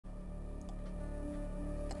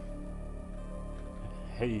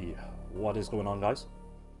Hey, what is going on, guys?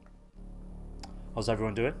 How's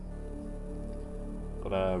everyone doing?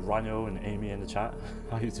 Got Rhino and Amy in the chat.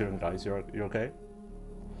 How you doing, guys? You okay?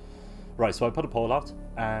 Right, so I put a poll out,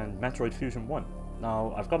 and Metroid Fusion won.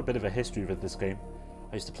 Now, I've got a bit of a history with this game.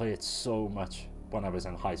 I used to play it so much when I was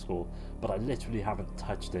in high school, but I literally haven't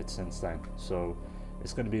touched it since then. So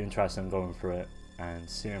it's going to be interesting going through it and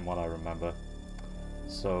seeing what I remember.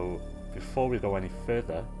 So before we go any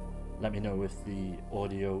further, let me know if the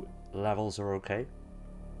audio levels are okay.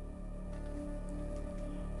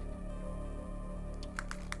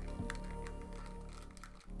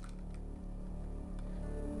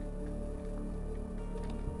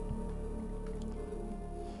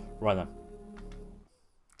 Right then,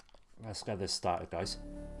 let's get this started, guys.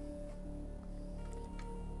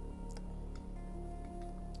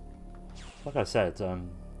 Like I said, I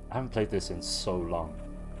haven't played this in so long.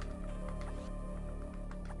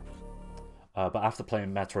 But after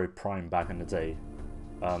playing Metroid Prime back in the day,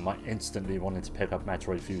 I instantly wanted to pick up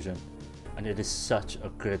Metroid Fusion, and it is such a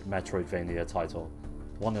good Metroidvania title.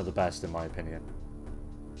 One of the best in my opinion.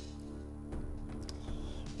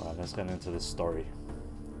 Alright, let's get into this story.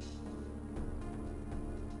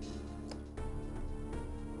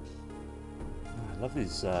 I love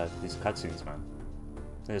these cutscenes, man.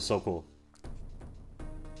 They're so cool.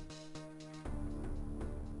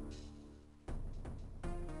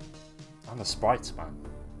 And the sprites, man.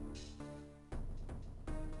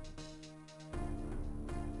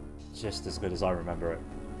 Just as good as I remember it.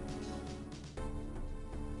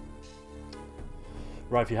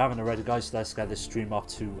 Right, if you haven't already, guys, let's get this stream off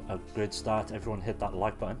to a good start. Everyone hit that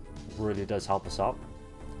like button. It really does help us out.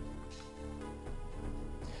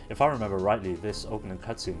 If I remember rightly, this opening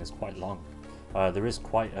cutscene is quite long. There is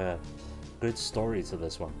quite a good story to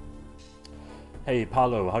this one. Hey,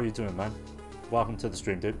 Paolo, how you doing, man? Welcome to the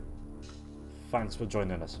stream, dude. Thanks for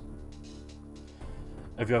joining us.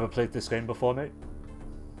 Have you ever played this game before, mate?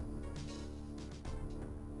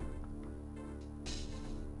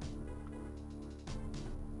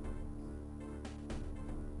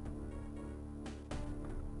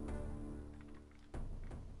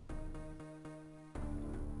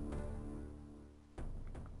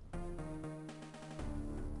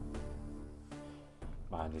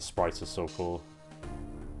 Man, these sprites are so cool.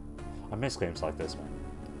 I miss games like this, man.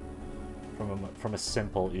 From a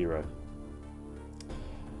simple era.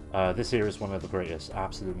 This era is one of the greatest,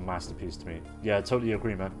 absolute masterpiece to me. Yeah, I totally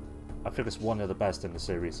agree, man. I think it's one of the best in the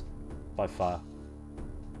series, by far.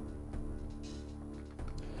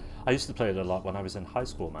 I used to play it a lot when I was in high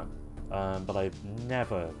school, man, but I've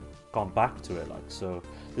never gone back to it, like, so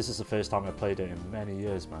this is the first time I played it in many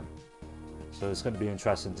years, man. So it's going to be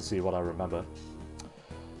interesting to see what I remember.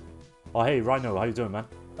 Oh, hey, Rhino, how you doing, man?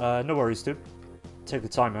 No worries, dude. Take your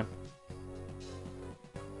time, man.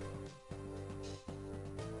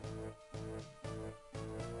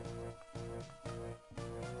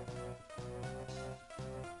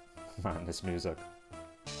 Man, this music.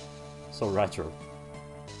 So retro.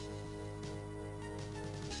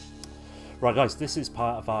 Right, guys, this is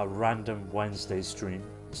part of our Random Wednesday stream.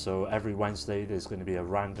 So every Wednesday there's going to be a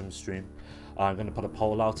random stream. I'm going to put a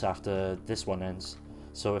poll out after this one ends.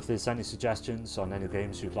 So if there's any suggestions on any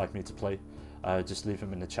games you'd like me to play, just leave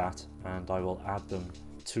them in the chat and I will add them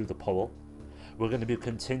to the poll. We're going to be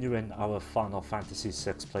continuing our Final Fantasy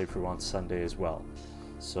VI playthrough on Sunday as well.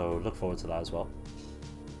 So look forward to that as well.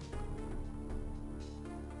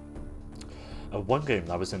 One game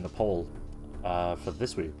that was in the poll for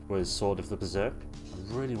this week was Sword of the Berserk.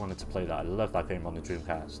 I really wanted to play that. I love that game on the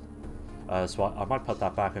Dreamcast. So I might put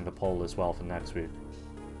that back in the poll as well for next week.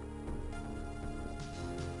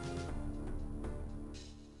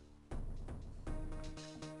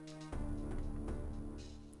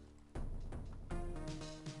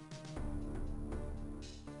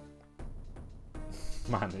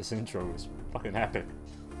 Man, this intro is fucking epic.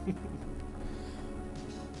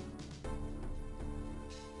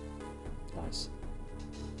 Nice.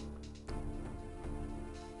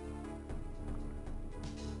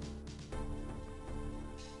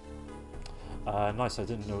 Nice, I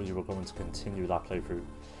didn't know you were going to continue that playthrough.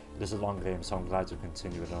 It is a long game, so I'm glad you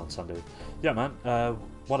continue it on Sunday. Yeah, man,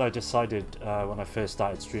 what I decided when I first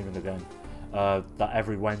started streaming again, that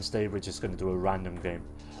every Wednesday we're just going to do a random game.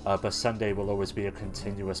 But Sunday will always be a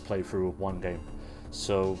continuous playthrough of one game.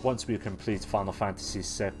 So once we complete Final Fantasy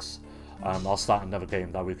VI, I'll start another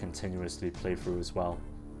game that we continuously play through as well.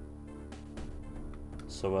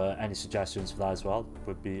 So any suggestions for that as well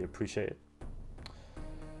would be appreciated.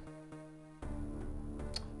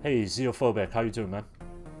 Hey, Xeophobic, how you doing, man?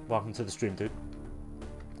 Welcome to the stream, dude.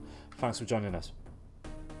 Thanks for joining us.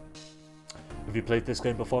 Have you played this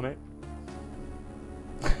game before, mate?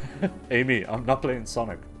 Amy, I'm not playing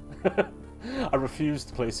Sonic. I refuse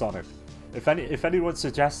to play Sonic. If anyone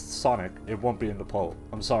suggests Sonic, it won't be in the poll.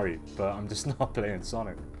 I'm sorry, but I'm just not playing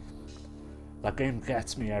Sonic. That game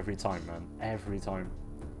gets me every time, man. Every time.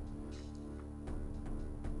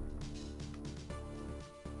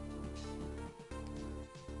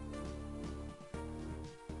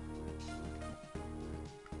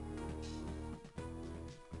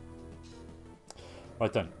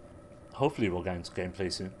 Right then. Hopefully we'll get into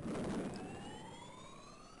gameplay soon.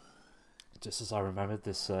 Just as I remembered,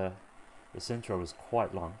 this intro was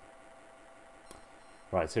quite long.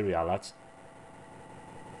 Right, here we are, lads.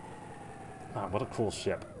 Man, what a cool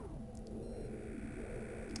ship.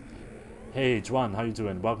 Hey, Juan, how you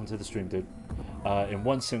doing? Welcome to the stream, dude. In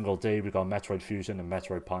one single day, we got Metroid Fusion and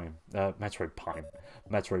Metroid Prime. Metroid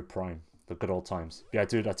Prime. The good old times. Yeah,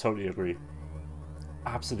 dude, I totally agree.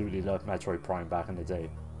 Absolutely loved Metroid Prime back in the day.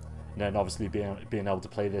 And then obviously being able to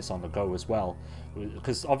play this on the go as well,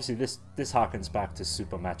 because obviously this harkens back to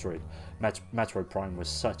Super Metroid. Metroid Prime was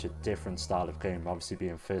such a different style of game, obviously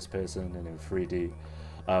being first person and in 3D,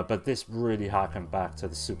 but this really harkened back to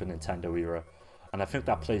the Super Nintendo era, and I think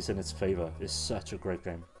that plays in its favor. It's such a great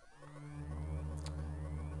game.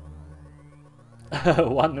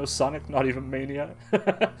 What, no Sonic? Not even Mania?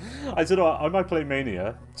 I don't know, I might play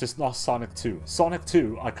Mania, just not Sonic 2. Sonic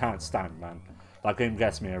 2 I can't stand, man. That game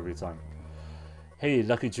gets me every time. Hey,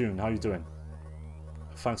 Lucky June, how you doing?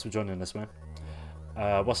 Thanks for joining us, man.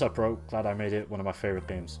 What's up, bro? Glad I made it. One of my favorite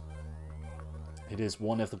games. It is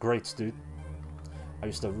one of the greats, dude. I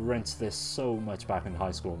used to rent this so much back in high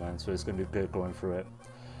school, man, so it's going to be good going through it.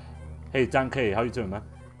 Hey, Dan K, how you doing, man?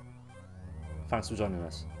 Thanks for joining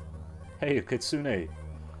us. Hey, Kitsune.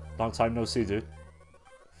 Long time no see, dude.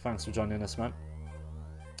 Thanks for joining us, man.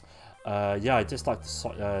 Yeah, I just like the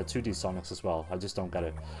 2D Sonics as well. I just don't get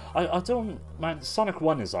it. I don't, man. Sonic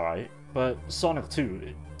 1 is alright, but Sonic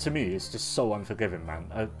 2, to me, it's just so unforgiving,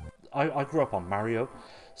 man. I grew up on Mario,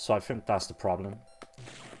 so I think that's the problem.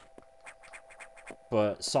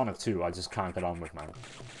 But Sonic 2, I just can't get on with,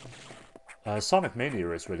 man. Sonic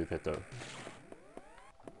Mania is really good, though.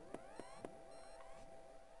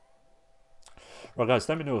 Right, guys,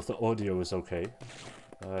 let me know if the audio is okay.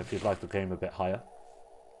 If you'd like the game a bit higher.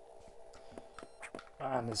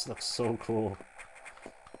 Man, this looks so cool.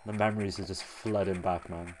 The memories are just flooding back,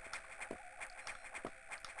 man.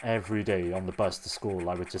 Every day on the bus to school,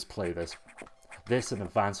 I would just play this. This and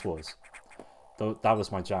Advance Wars. That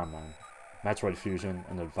was my jam, man. Metroid Fusion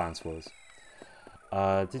and Advance Wars.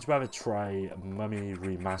 Did you ever try Mummy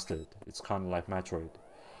Remastered? It's kind of like Metroid.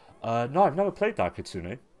 No, I've never played that,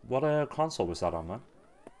 Kitsune. What console was that on, man?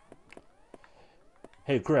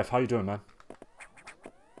 Hey, Griff, how you doing, man?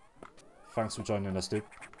 Thanks for joining us, dude.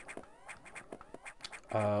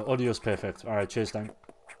 Audio's perfect. Alright, cheers, Dan.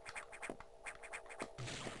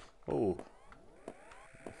 Oh.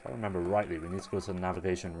 If I remember rightly, we need to go to the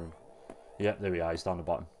navigation room. Yeah, there we are. He's down the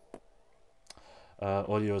bottom.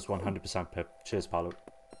 Audio is 100% pip. Cheers, Paolo.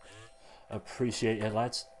 Appreciate it,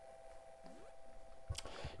 lads.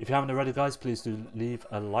 If you haven't already, guys, please do leave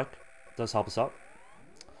a like. It does help us out.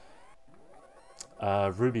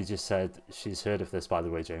 Ruby just said she's heard of this, by the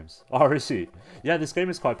way, James. Oh, is she? Yeah, this game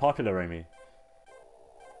is quite popular, Amy.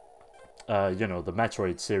 You know, the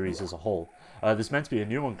Metroid series as a whole. There's meant to be a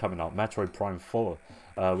new one coming out, Metroid Prime 4,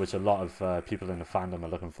 which a lot of people in the fandom are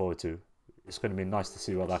looking forward to. It's going to be nice to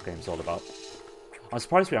see what that game's all about. I'm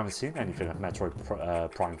surprised we haven't seen anything of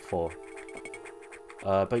Metroid Prime 4.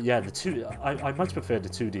 But yeah, I much prefer the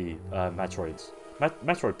 2D Metroids.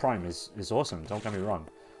 Metroid Prime is awesome, don't get me wrong.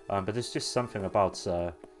 But there's just something about,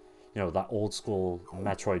 you know, that old school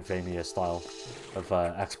Metroidvania style of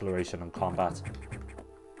exploration and combat.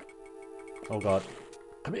 Oh god.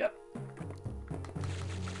 Come here!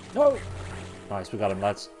 No! Nice, we got him,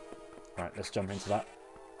 lads. Right, let's jump into that.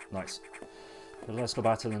 Nice. So let's go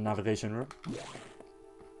back to the navigation room.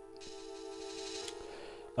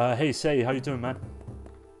 Hey, Say, how you doing, man?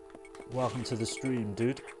 Welcome to the stream,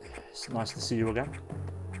 dude. It's nice to see you again.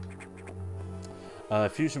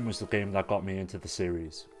 Fusion was the game that got me into the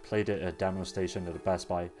series. Played it at a demo station at a Best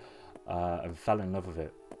Buy and fell in love with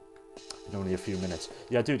it in only a few minutes.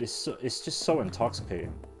 Yeah, dude, it's just so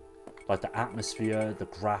intoxicating. Like the atmosphere, the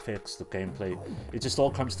graphics, the gameplay, it just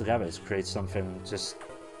all comes together to create something just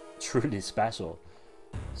truly special.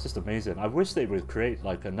 It's just amazing. I wish they would create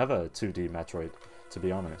like another 2D Metroid, to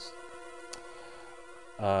be honest.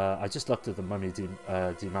 I just looked at the Mummy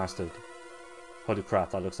Demastered. Holy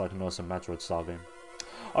crap, that looks like an awesome Metroid style game.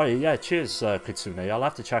 Oh yeah, cheers, Kitsune. I'll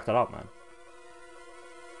have to check that out, man.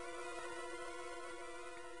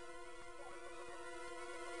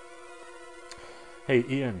 Hey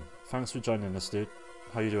Ian, thanks for joining us, dude.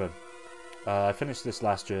 How you doing? I finished this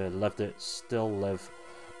last year, loved it, still live.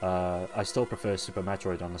 I still prefer Super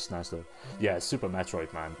Metroid on the SNES though. Yeah, Super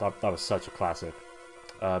Metroid, man, that was such a classic.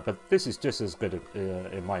 But this is just as good,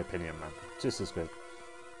 in my opinion, man. Just as good.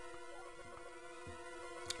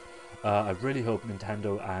 I really hope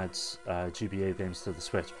Nintendo adds GBA games to the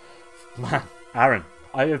Switch. Man, Aaron,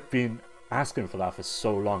 I have been asking for that for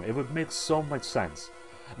so long. It would make so much sense.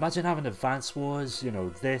 Imagine having Advance Wars, you know,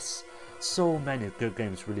 this. So many good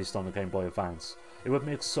games released on the Game Boy Advance. It would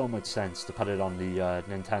make so much sense to put it on the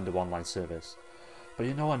Nintendo Online service. But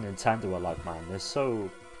you know what Nintendo are like, man.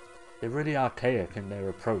 They're really archaic in their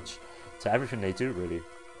approach to everything they do, really.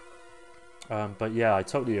 But yeah, I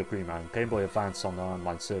totally agree, man. Game Boy Advance on the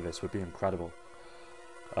online service would be incredible.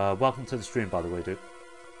 Welcome to the stream, by the way, dude.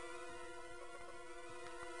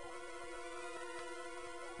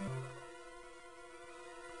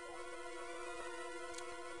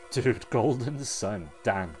 Dude, Golden Sun.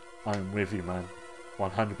 Dan, I'm with you, man.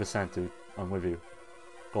 100%, dude. I'm with you.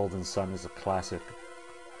 Golden Sun is a classic.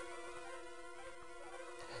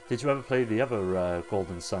 Did you ever play the other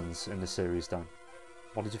Golden Suns in the series, Dan?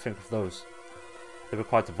 What did you think of those? They were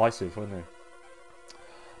quite divisive, weren't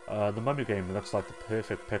they? The Mummy game looks like the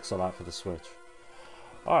perfect pixel art for the Switch.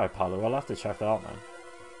 Alright, Paolo, I'll have to check that out, man.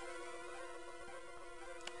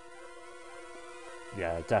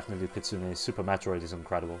 Yeah, definitely Kitsune. Super Metroid is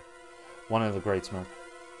incredible. One of the greats, man.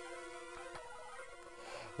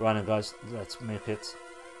 Right now, guys, let's make it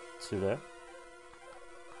to there.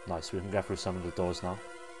 Nice, we can get through some of the doors now.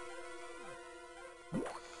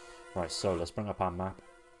 Right, so let's bring up our map.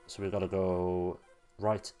 So we've got to go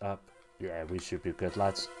right up. Yeah, we should be good,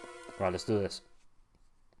 lads. Right, let's do this.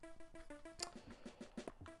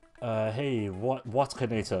 Hey, what's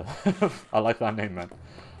Kanata? I like that name, man.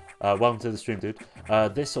 Welcome to the stream, dude.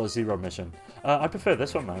 This or Zero Mission? I prefer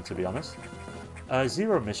this one, man, to be honest.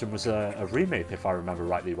 Zero Mission was a remake, if I remember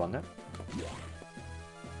rightly, wasn't it?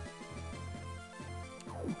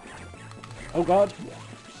 Oh god!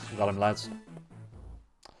 Got him, lads.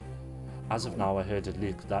 As of now, I heard it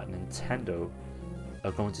leaked that Nintendo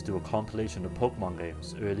are going to do a compilation of Pokemon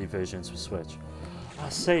games, early versions for Switch. I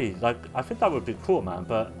say, like, I think that would be cool, man,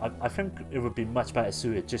 but I think it would be much better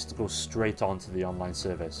suited just to go straight onto the online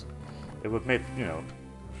service. It would make, you know,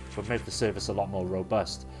 would make the service a lot more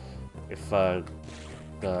robust if the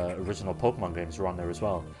original Pokemon games were on there as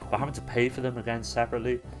well. But having to pay for them again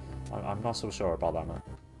separately, I'm not so sure about that, man.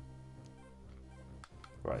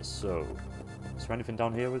 Right, so, is there anything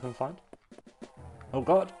down here we can find? Oh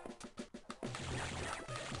god!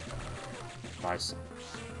 Nice.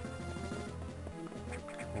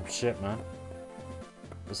 Oh shit, man.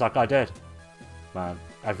 Is that guy dead? Man,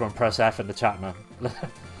 everyone press F in the chat, man.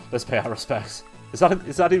 Let's pay our respects. Is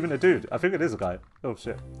that even a dude? I think it is a guy. Oh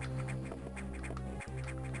shit.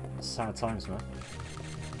 Sad times, man.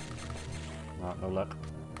 No luck.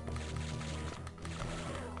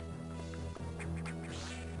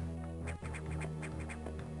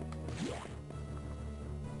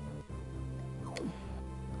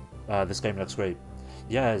 This game looks great.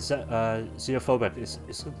 Yeah, Xeophobic is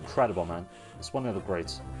incredible, man. It's one of the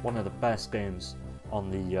greats. One of the best games on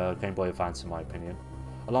the Game Boy Advance, in my opinion.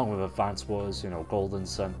 Along with Advance Wars, you know, Golden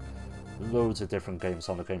Sun. Loads of different games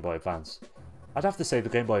on the Game Boy Advance. I'd have to say the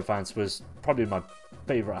Game Boy Advance was probably my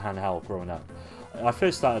favourite handheld growing up. I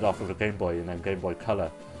first started off with a Game Boy and then Game Boy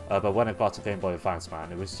Color. But when it got to Game Boy Advance,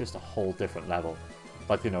 man, it was just a whole different level.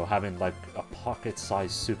 Like, you know, having like a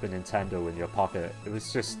pocket-sized Super Nintendo in your pocket. It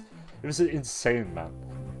was just... It was insane, man.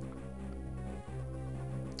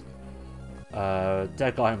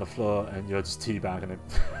 Dead guy on the floor and you're just teabagging him.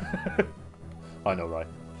 I know, right?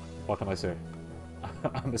 What can I say?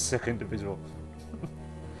 I'm a sick individual.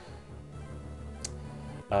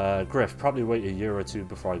 Griff, probably wait a year or two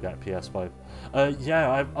before I get PS5.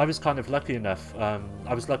 Yeah, I was kind of lucky enough. I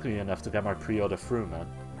was lucky enough to get my pre-order through,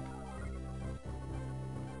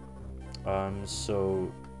 man.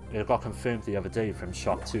 So it got confirmed the other day from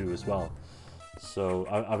Shop 2 as well. So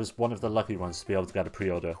I was one of the lucky ones to be able to get a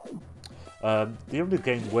pre-order. The only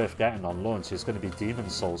game worth getting on launch is going to be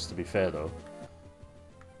Demon's Souls, to be fair though.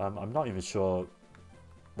 I'm not even sure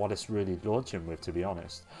what it's really launching with, to be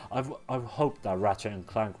honest. I've hoped that Ratchet and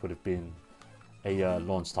Clank would have been a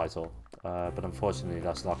launch title, but unfortunately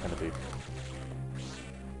that's not going to be.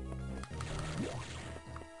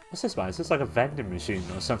 What's this, man? Is this like a vending machine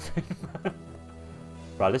or something?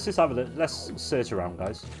 Right, let's just have a look. Let's search around,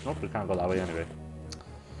 guys. Nope, we can't go that way anyway.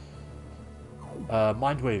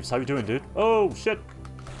 Mindwaves, how you doing, dude? Oh, shit!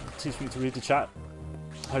 Teach me to read the chat.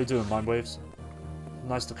 How you doing, Mindwaves?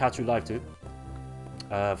 Nice to catch you live, dude.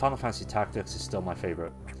 Final Fantasy Tactics is still my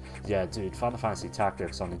favorite. Yeah, dude, Final Fantasy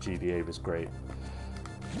Tactics on the GBA was great.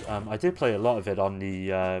 I did play a lot of it on the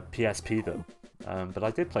PSP though, but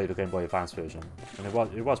I did play the Game Boy Advance version, and it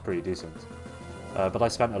was pretty decent. But I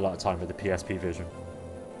spent a lot of time with the PSP version.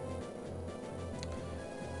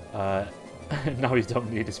 Now you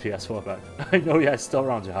don't need his PS4 back. I know, yeah, it's still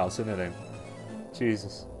around your house, isn't it?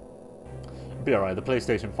 Jesus. It'll be alright, the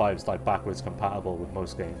PlayStation 5 is like backwards compatible with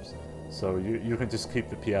most games. So you can just keep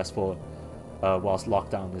the PS4 whilst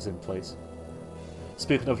lockdown is in place.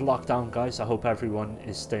 Speaking of lockdown, guys, I hope everyone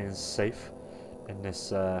is staying safe in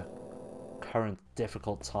this current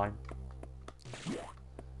difficult time.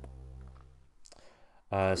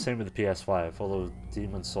 Same with the PS5, although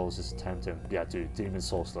Demon's Souls is tempting. Yeah, dude, Demon's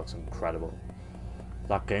Souls looks incredible.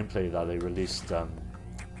 That gameplay that they released on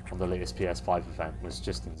the latest PS5 event was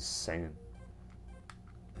just insane.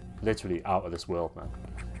 Literally out of this world, man.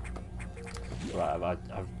 Right, our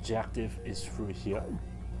objective is through here.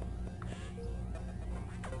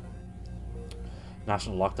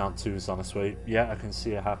 National Lockdown 2 is on its way. Yeah, I can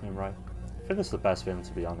see it happening, right? I think it's the best film,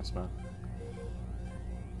 to be honest, man.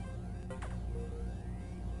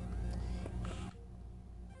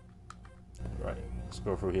 Right, let's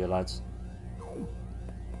go through here, lads.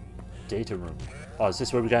 Data room. Oh, is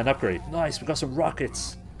this where we get an upgrade? Nice, we got some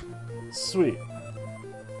rockets. Sweet.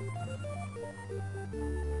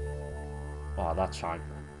 Oh, that chime,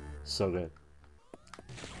 man. So good.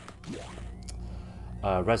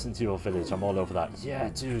 Resident Evil Village, I'm all over that. Yeah,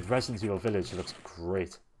 dude, Resident Evil Village looks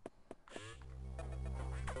great.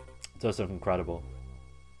 It does look incredible.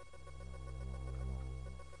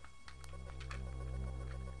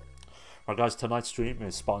 Alright guys, tonight's stream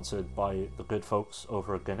is sponsored by the good folks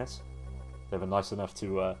over at Guinness. They were nice enough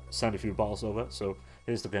to send a few bottles over, so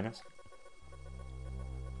here's the Guinness.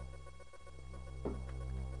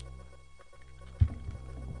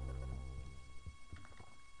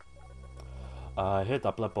 I heard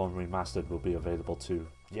that Bloodborne Remastered will be available too.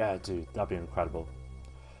 Yeah, dude, that'd be incredible.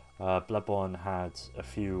 Bloodborne had a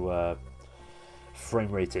few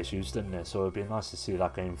frame rate issues, didn't it? So it'd be nice to see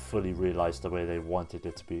that game fully realised the way they wanted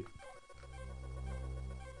it to be.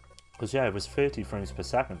 Because yeah, it was 30 frames per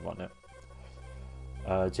second, wasn't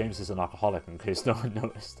it? James is an alcoholic, in case no one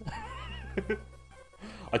noticed.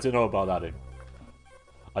 I don't know about that.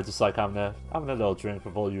 I just like having a little drink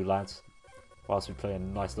with all you lads whilst we play a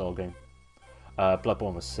nice little game.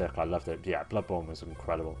 Bloodborne was sick. I loved it. Yeah, Bloodborne was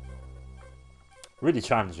incredible. Really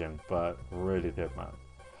challenging, but really good, man.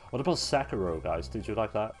 What about Sekiro, guys? Did you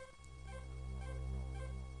like that?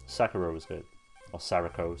 Sekiro was good. Or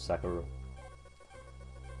Sekiro.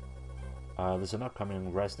 There's an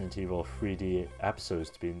upcoming Resident Evil 3D episodes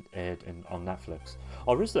to be aired on Netflix.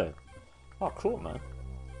 Oh, is there? Oh, cool, man.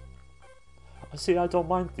 See, I don't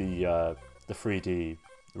mind the 3D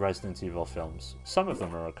Resident Evil films. Some of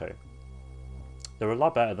them are okay. They're a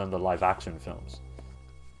lot better than the live-action films.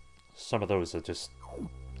 Some of those are just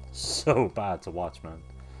so bad to watch, man.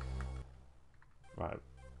 Right.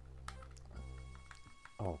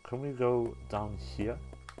 Oh, can we go down here?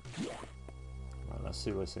 Right, let's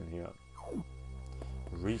see what's in here.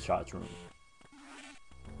 Recharge room.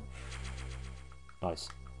 Nice.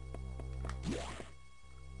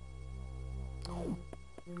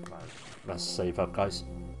 Right, let's save up, guys.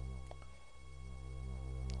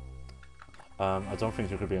 I don't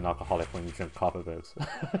think you could be an alcoholic when you drink Copperbergs.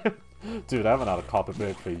 Dude, I haven't had a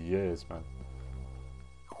Copperberg for years, man.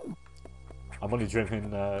 I'm only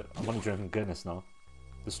drinking Guinness now.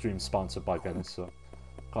 The stream's sponsored by Guinness, so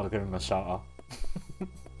gotta give him a shout out.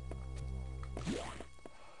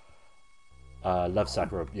 Love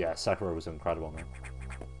Sekiro. Yeah, Sekiro was incredible, man.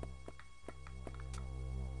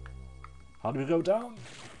 How do we go down?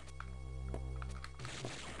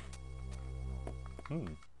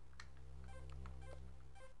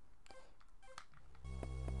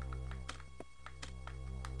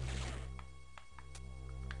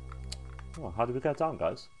 Oh, how do we get down,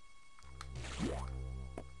 guys?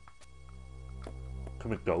 Can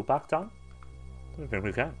we go back down? I don't think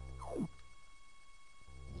we can.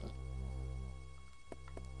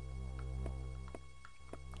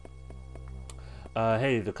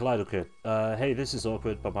 Hey, the Kaleido Kid. Hey, this is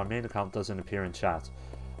awkward, but my main account doesn't appear in chat.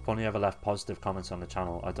 I've only ever left positive comments on the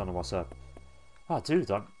channel. I don't know what's up. Ah, dude,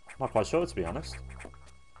 I'm not quite sure, to be honest.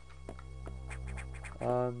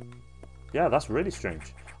 Yeah, that's really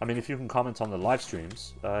strange. I mean, if you can comment on the live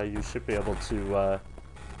streams, you should be able to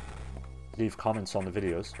leave comments on the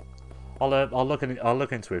videos. I'll look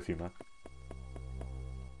into it for you, man.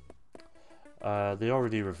 They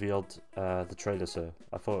already revealed the trailer, sir.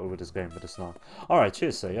 I thought it was this game, but it's not. Alright,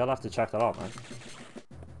 cheers, sir. You'll have to check that out, man.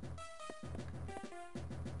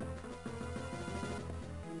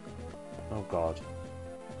 god.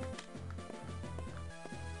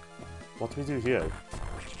 What do we do here?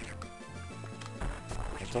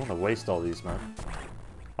 I don't want to waste all these, man.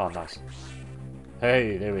 Oh, nice.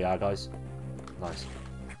 Hey, there we are, guys. Nice.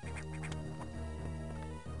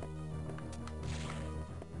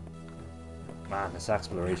 Man, this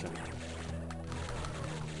exploration.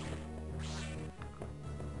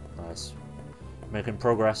 Nice. Making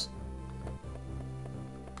progress.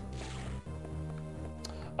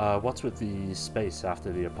 What's with the space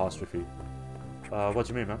after the apostrophe? What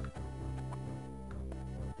do you mean, man?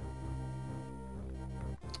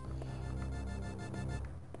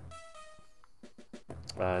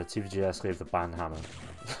 TVGS gave the ban hammer.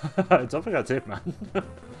 I don't think I did, man.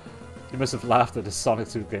 You must have laughed at the Sonic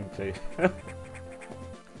 2 gameplay.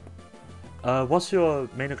 What's your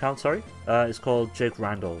main account, sorry? It's called Jake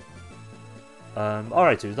Randall.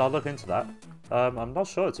 Alright, dude, I'll look into that. I'm not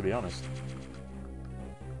sure, to be honest.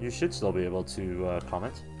 You should still be able to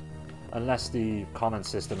comment. Unless the comment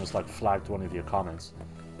system has, like, flagged one of your comments.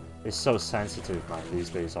 It's so sensitive, man, these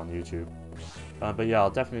days on YouTube. But yeah, I'll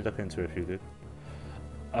definitely look into it if you do.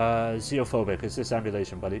 Xeophobic, is this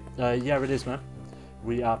emulation, buddy? Yeah, it is, man.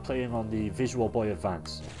 We are playing on the Visual Boy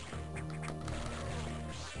Advance.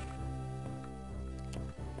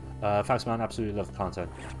 Thanks, man. Absolutely love the content.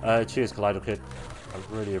 Cheers, Kaleido Kid. I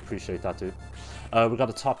really appreciate that, dude. We got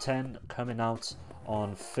a top 10 coming out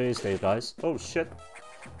on Thursday, guys. Oh, shit.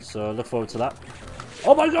 So, look forward to that.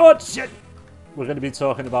 Oh my god, shit! We're going to be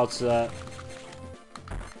talking about... Oh,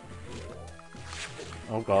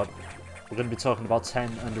 god. We're going to be talking about 10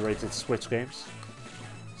 underrated Switch games.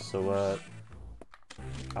 So,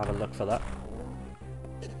 have a look for that.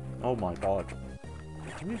 Oh my god.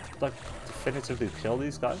 Can we, like, definitively kill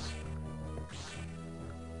these guys?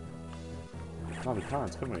 No, we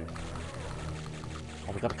can't, can we?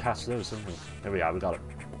 Oh, we gotta catch those, haven't we? Here we are, we got it.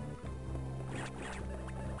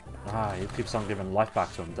 Ah, he keeps on giving life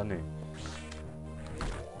back to him, doesn't he?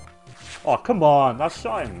 Oh, come on! That's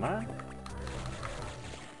shine, man!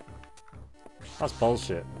 That's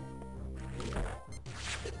bullshit.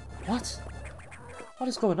 What? What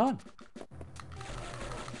is going on?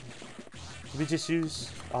 Do we just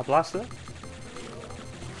use our blaster?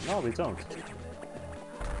 No, we don't.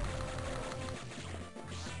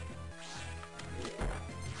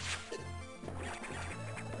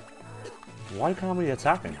 Why can't we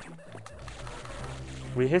attack him?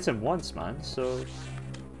 We hit him once, man, so...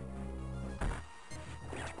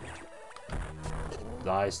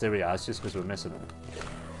 Nice, there we are. It's just because we're missing him.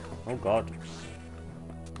 Oh god.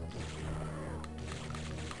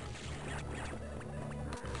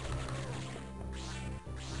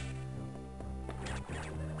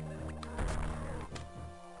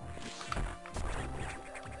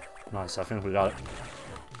 Nice, I think we got it.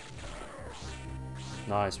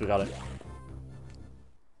 Nice, we got it.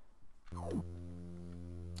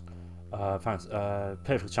 Thanks.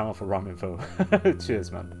 Perfect channel for ROM info.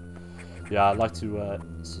 Cheers, man. Yeah, I'd like to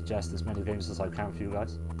suggest as many games as I can for you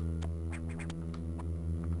guys.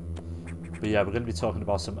 But yeah, we're going to be talking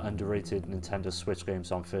about some underrated Nintendo Switch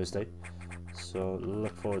games on Thursday. So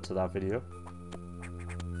look forward to that video.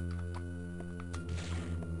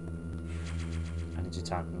 Energy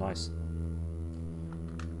tank, nice.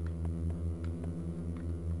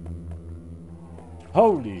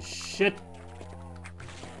 Holy shit!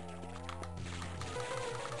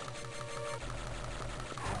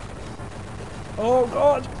 Oh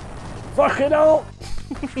god! Fucking hell!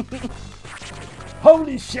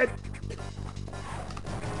 Holy shit!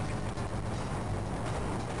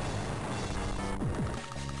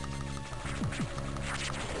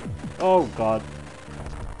 Oh god.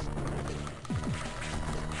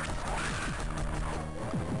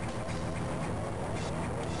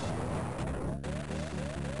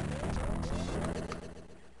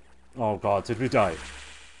 Oh god, did we die?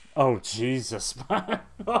 Oh Jesus, man.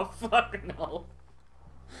 Oh fucking hell.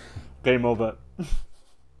 Game over.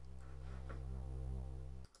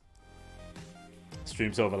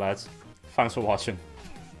 Stream's over, lads. Thanks for watching.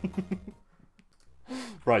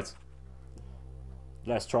 Right.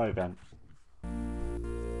 Let's try again.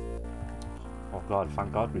 Oh god,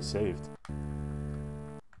 thank god we saved.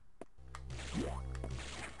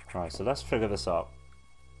 Right, so let's figure this out.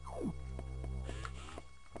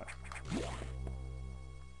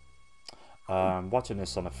 Watching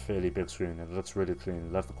this on a fairly big screen, it looks really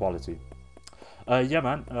clean. Love the quality. Yeah,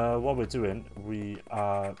 man. What we're doing, we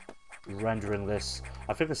are rendering this.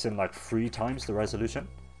 I think it's in like 3 times the resolution.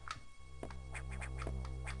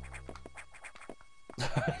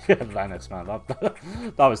 Yeah, Linux, man.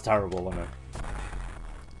 That was terrible, wasn't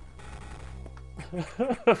it?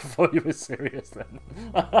 I thought you were serious then.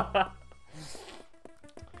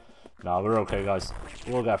 Nah, we're okay, guys.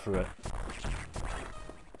 We'll get through it.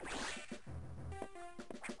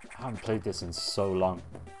 I haven't played this in so long.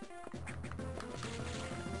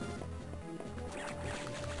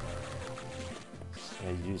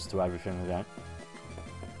 Get used to everything again.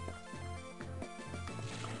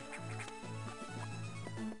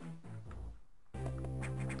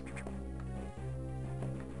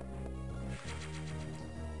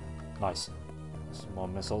 Nice. Some more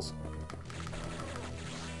missiles.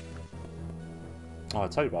 Oh, I'll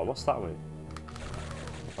tell you what, what's that way?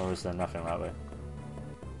 Or is there nothing that way?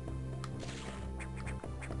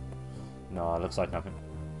 No, it looks like nothing.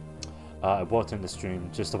 I walked in the stream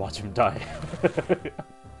just to watch him die.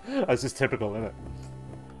 That's just typical, isn't it?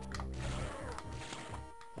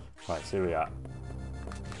 Right, so here we are.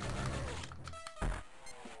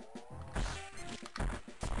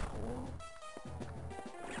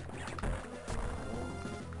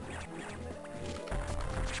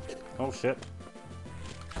 Oh shit.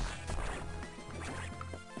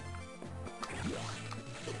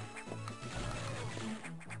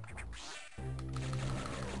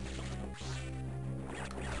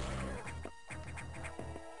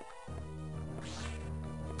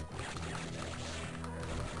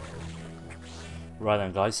 Right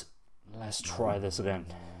then, guys, let's try this again.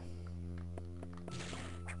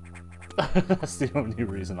 That's the only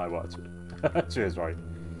reason I watch it. Cheers, right.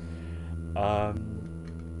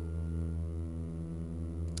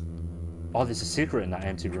 Oh, there's a secret in that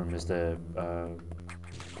empty room. Is the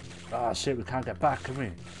ah shit, we can't get back, can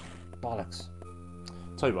we? Bollocks.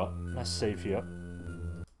 Tell you what, let's save here.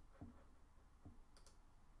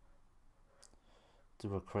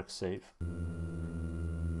 Do a quick save.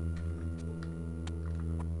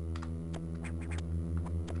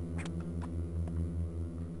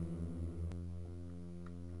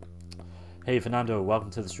 Hey Fernando, welcome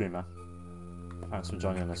to the stream, man. Thanks for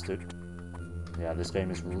joining us, dude. Yeah, this game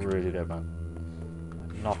is really good, man.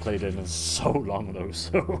 I've not played it in so long though,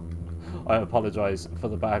 so I apologize for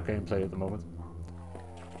the bad gameplay at the moment.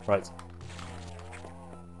 Right.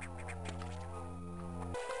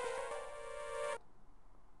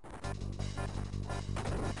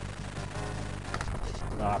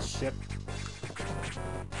 Ah, shit.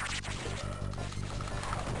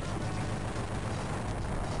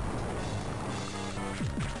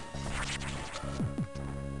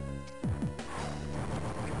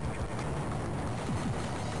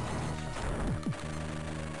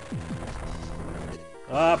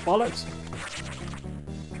 Ah, bollocks!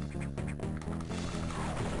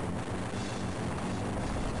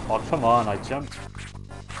 Oh, come on, I jumped.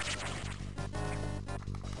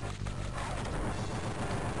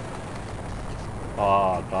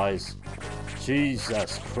 Oh, guys.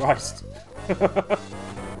 Jesus Christ.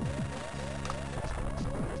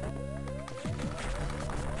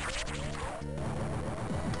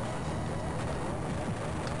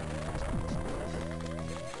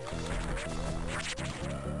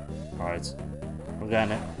 Alright. We're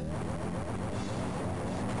getting it.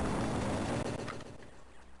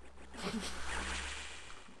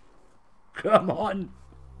 Come on!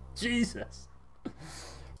 Jesus!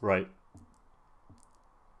 Right.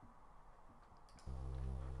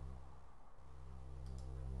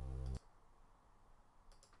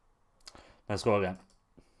 Let's go again.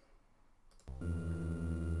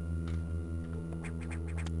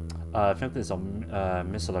 I think there's a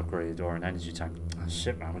missile upgrade or an energy tank. Oh,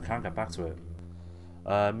 shit, man, we can't get back to it.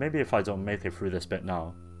 Maybe if I don't make it through this bit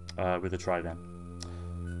now, we could try again.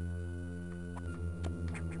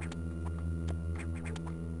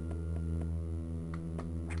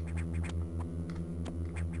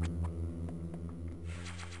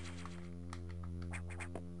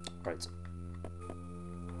 Right.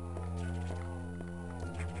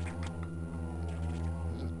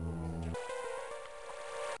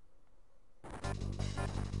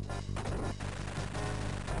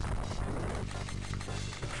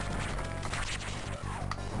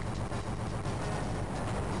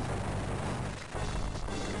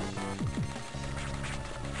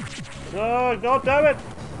 Oh, God damn it!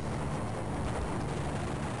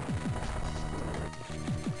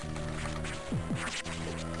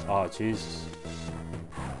 Oh, Jesus.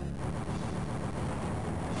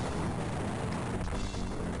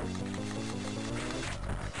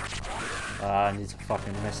 I need to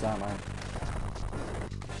fucking miss that, man.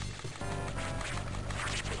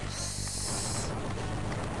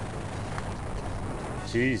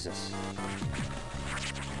 Jesus.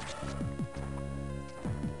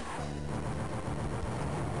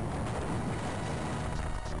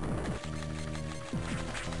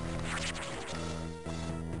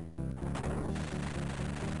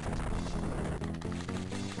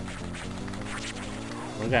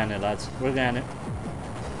 getting it, lads. We're getting it.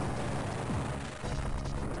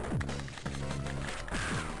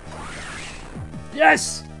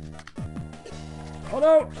 Yes! Oh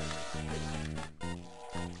no!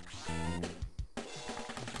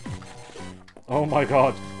 Oh my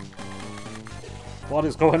god. What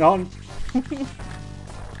is going on?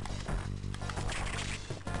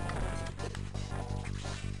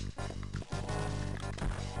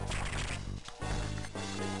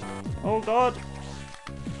 Oh god.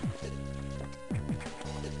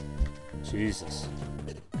 Jesus.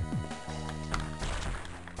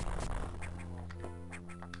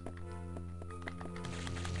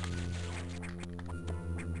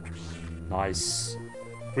 Nice.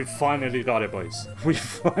 We finally got it, boys. We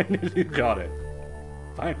finally got it.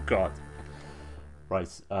 Thank God. Right,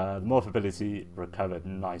 morph ability recovered.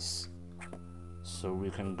 Nice. So we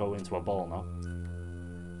can go into a ball now.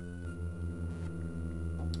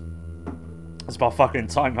 It's about fucking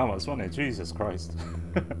time, how much, wasn't it? Jesus Christ.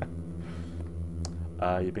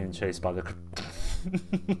 You're being chased by the...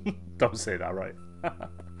 Don't say that, right?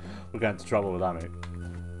 We're getting into trouble with that, mate.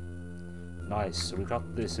 Nice, so we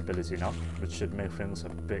got this ability now, which should make things a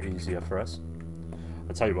bit easier for us.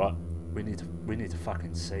 I'll tell you what, we need to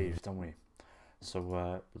fucking save, don't we?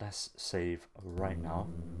 So let's save right now,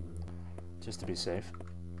 just to be safe.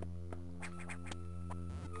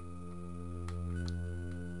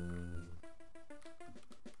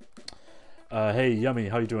 Hey Yummy,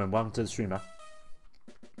 how you doing? Welcome to the stream, man.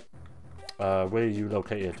 Where are you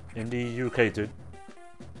located? In the UK, dude.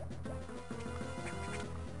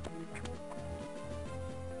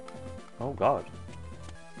 Oh god.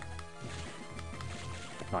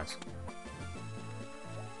 Nice.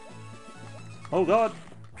 Oh god.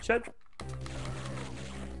 Shit.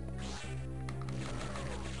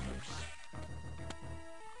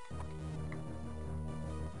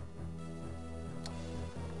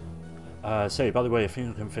 Say, by the way, if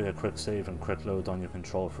you can configure quick save and quick load on your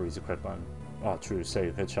control for easy quick button. Oh, true. Say,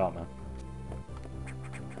 good shot, man.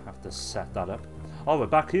 Have to set that up. Oh, we're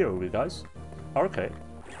back here, are we, guys? Oh, okay.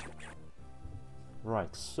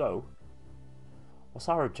 Right, so what's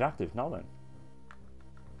our objective now then?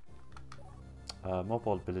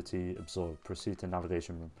 Mobile ability absorb. Proceed to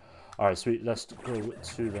navigation room. Alright, sweet. Let's go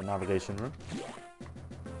to the navigation room.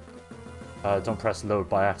 Don't press load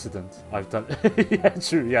by accident. I've done... Yeah,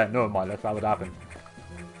 true. Yeah, no, mind if that would happen.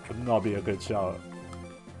 Would not be a good shout.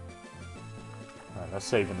 Alright, let's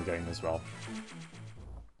save in the game as well.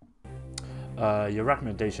 Your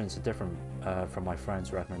recommendations are different from my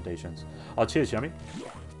friends' recommendations. Oh, cheers, Yummy.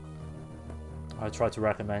 I try to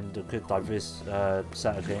recommend a good diverse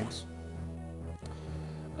set of games.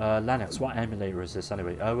 Lennox, what emulator is this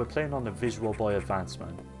anyway? We're playing on the Visual Boy Advance,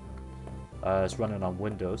 man. It's running on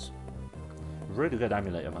Windows. Really good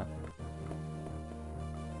emulator, man.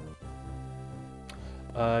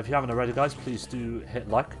 If you haven't already, guys, please do hit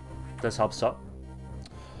like. This helps out.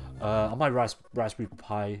 On my Raspberry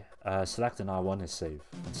Pi, selecting R1 is save,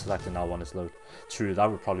 and selecting R1 is load. True, that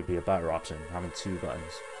would probably be a better option, having two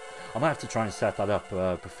buttons. I might have to try and set that up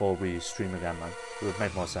before we stream again, man. It would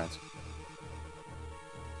make more sense.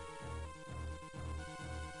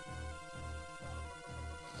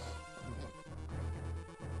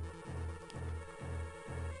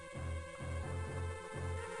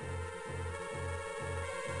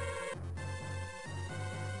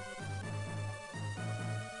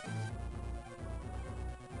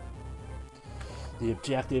 The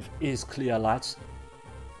objective is clear, lads.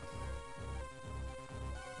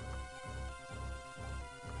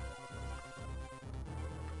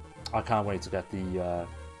 I can't wait to get the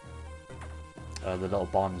little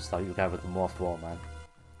bombs that you get with the morph ball, man.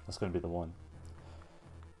 That's going to be the one.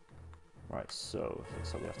 Right, so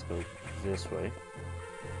looks like we have to go this way.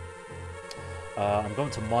 I'm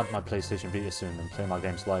going to mod my PlayStation Vita soon and play my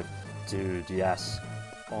games live. Dude, yes.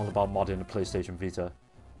 All about modding the PlayStation Vita.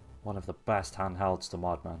 One of the best handhelds to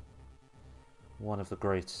mod, man. One of the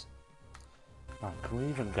greats. Man, can we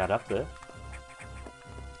even get up there?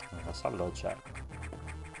 Let's have a little check.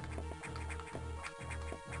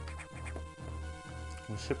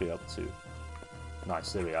 We should be able to.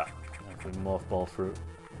 Nice, there we are. If we morph ball through.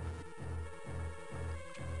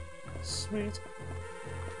 Sweet.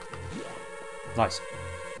 Nice.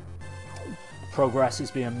 Progress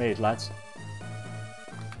is being made, lads.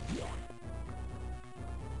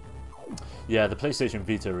 Yeah, the PlayStation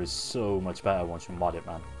Vita is so much better once you mod it,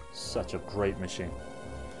 man. Such a great machine.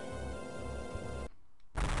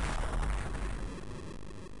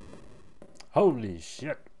 Holy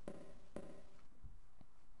shit.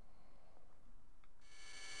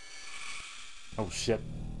 Oh shit.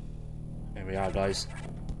 Here we are, guys.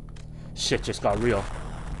 Shit just got real.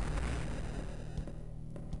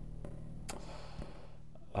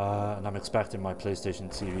 And I'm expecting my PlayStation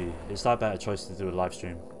TV. Is that a better choice to do a live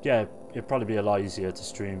stream? Yeah, it'd probably be a lot easier to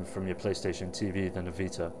stream from your PlayStation TV than a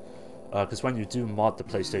Vita. Because when you do mod the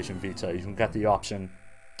PlayStation Vita, you can get the option,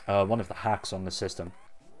 one of the hacks on the system.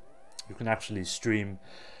 You can actually stream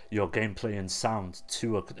your gameplay and sound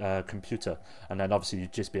to a computer, and then obviously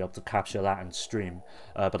you'd just be able to capture that and stream.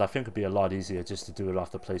 But I think it'd be a lot easier just to do it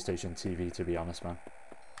off the PlayStation TV, to be honest, man.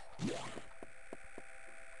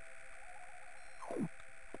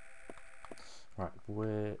 Right,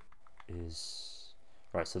 where is...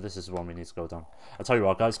 Right, so this is the one we need to go down. I'll tell you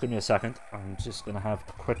what, guys, give me a second. I'm just going to have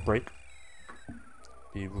a quick break.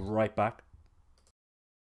 Be right back.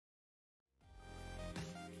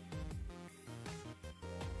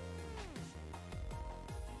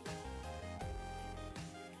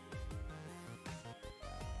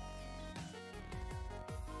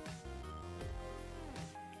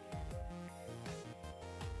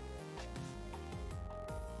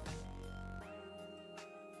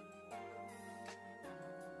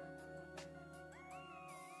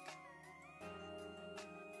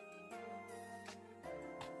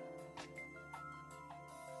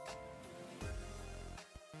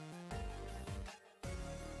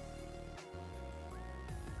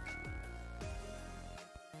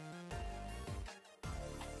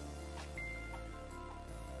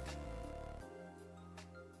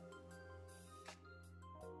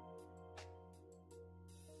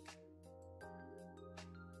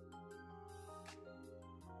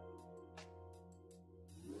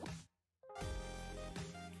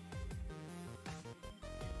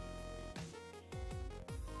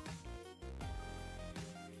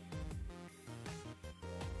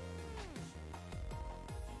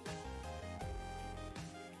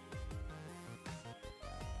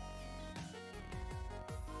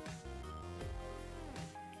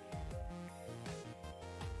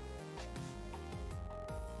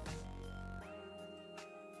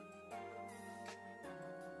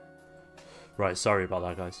 Right, sorry about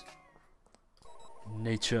that, guys.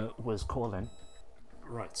 Nature was calling.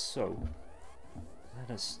 Right, so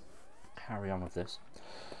let us carry on with this.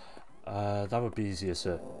 That would be easier,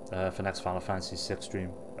 sir. For next Final Fantasy 6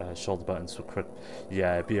 stream, shoulder buttons for quick.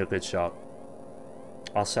 Yeah, it'd be a good shot.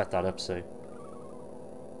 I'll set that up, say.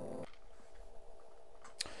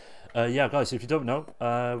 Yeah, guys, if you don't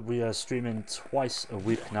know, we are streaming twice a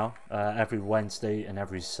week now, every Wednesday and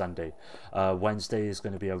every Sunday. Wednesday is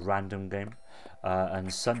going to be a random game,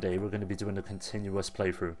 and Sunday we're going to be doing a continuous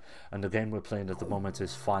playthrough. And the game we're playing at the moment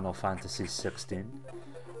is Final Fantasy 16.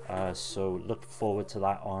 So look forward to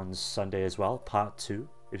that on Sunday as well, part 2.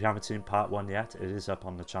 If you haven't seen part 1 yet, it is up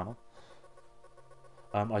on the channel.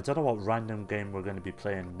 I don't know what random game we're going to be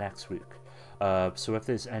playing next week. So if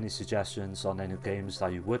there's any suggestions on any games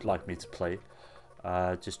that you would like me to play,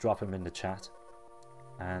 just drop them in the chat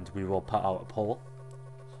and we will put out a poll,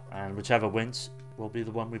 and whichever wins will be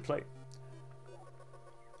the one we play.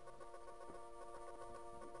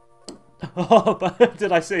 Oh, but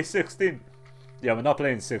did I say 16? Yeah, we're not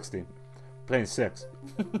playing 16. We're playing 6.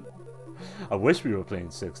 I wish we were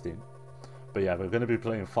playing 16. But yeah, we're going to be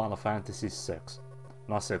playing Final Fantasy 6,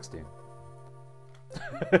 not 16.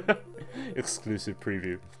 Exclusive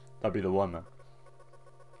preview. That'd be the one, man.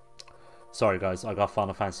 Sorry guys, I got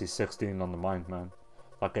Final Fantasy 16 on the mind, man.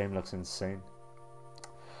 That game looks insane.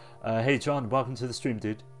 Hey John, welcome to the stream,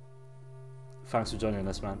 dude. Thanks for joining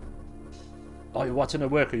us, man. Oh, you're watching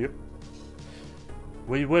at work, are you?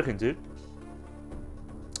 Where you working, dude?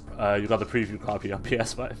 You got the preview copy on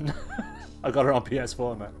PS5. I got it on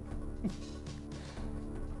PS4, man.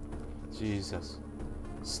 Jesus.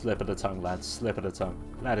 Slip of the tongue, lads. Slip of the tongue.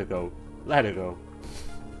 Let it go. Let it go.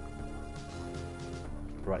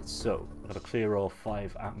 Right, so I'm gonna clear all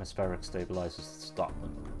 5 atmospheric stabilizers to stop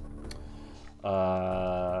them.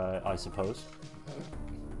 I suppose.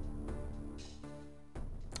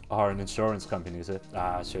 Are an insurance company, is it?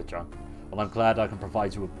 Ah, shit, John. Well, I'm glad I can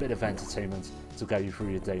provide you a bit of entertainment to get you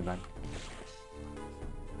through your day, man.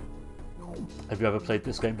 Have you ever played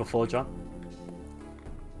this game before, John?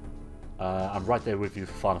 I'm right there with you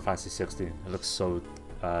for Final Fantasy 16. It looks so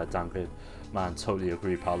damn good. Man, totally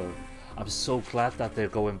agree, Paolo. I'm so glad that they're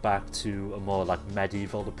going back to a more like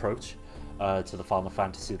medieval approach to the Final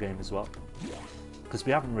Fantasy game as well. Because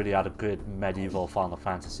we haven't really had a good medieval Final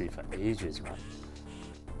Fantasy for ages, man.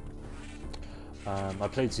 I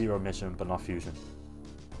played Zero Mission, but not Fusion.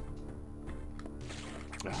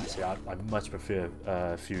 See, I much prefer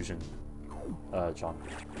Fusion, John.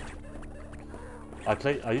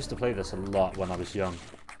 I used to play this a lot when I was young,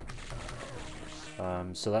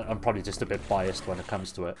 so that I'm probably just a bit biased when it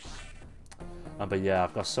comes to it. But yeah,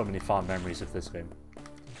 I've got so many fond memories of this game,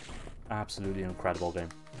 Absolutely incredible game.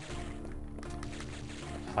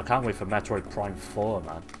 I can't wait for Metroid Prime 4,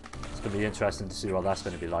 man. It's going to be interesting to see what that's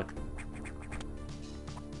going to be like.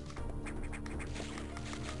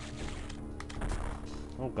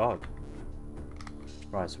 Oh god.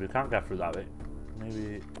 Right, so we can't get through that way.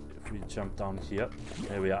 Maybe if we jump down here.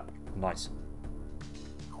 There we are. Nice.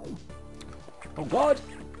 Oh god!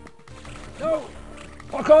 No!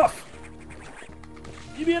 Fuck off!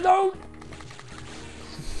 Leave me alone!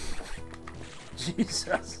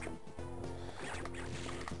 Jesus.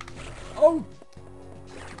 Oh!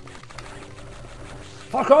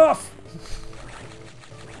 Fuck off!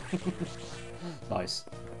 Nice.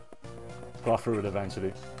 Got through it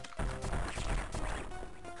eventually.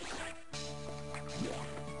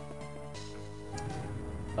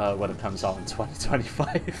 When it comes out in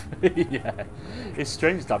 2025. Yeah. It's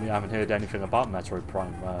strange that we haven't heard anything about Metroid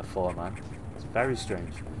Prime 4, man. It's very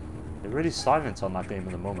strange. They're really silent on that game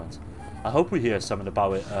at the moment. I hope we hear something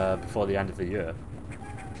about it before the end of the year.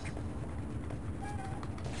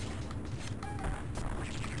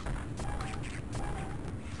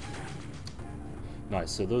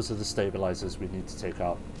 Nice, so those are the stabilizers we need to take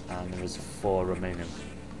out, and there is 4 remaining.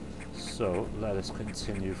 So let us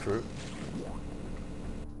continue through.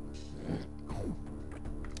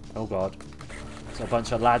 Oh god, there's a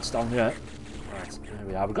bunch of lads down there. Right, there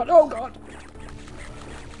we are. We got. Oh god.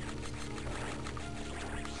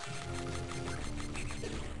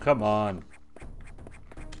 Come on.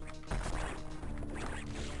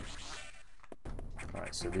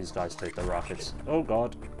 Alright, so these guys take the rockets. Oh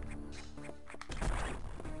god.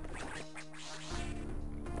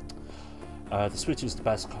 The Switch is the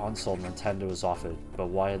best console Nintendo has offered, but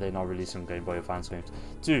why are they not releasing Game Boy Advance games?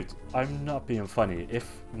 Dude, I'm not being funny. If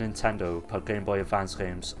Nintendo put Game Boy Advance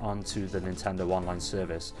games onto the Nintendo Online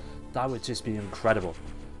service, that would just be incredible.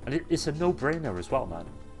 And it's a no-brainer as well, man.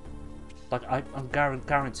 Like, I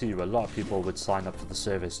guarantee you a lot of people would sign up for the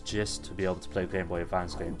service just to be able to play Game Boy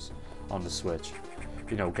Advance games on the Switch.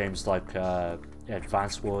 You know, games like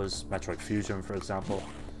Advance Wars, Metroid Fusion, for example,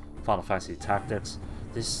 Final Fantasy Tactics.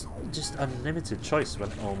 There's just unlimited choice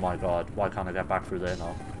when... Oh my god, why can't I get back through there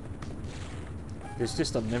now? There's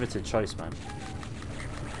just unlimited choice, man.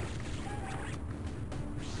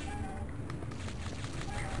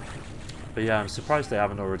 But yeah, I'm surprised they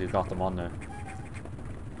haven't already got them on there.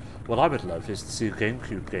 What I would love is to see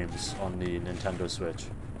GameCube games on the Nintendo Switch.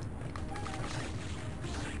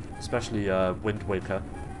 Especially Wind Waker.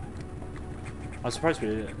 I'm surprised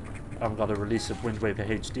we haven't got a release of Wind Waker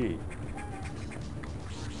HD.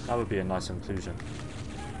 That would be a nice inclusion.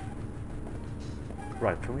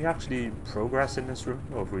 Right, can we actually progress in this room?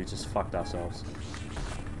 Or have we just fucked ourselves?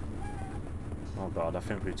 Oh god, I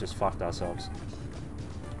think we just fucked ourselves.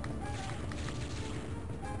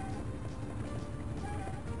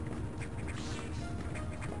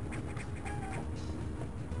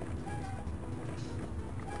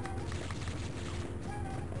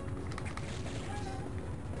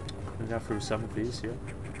 Can we get through some of these here?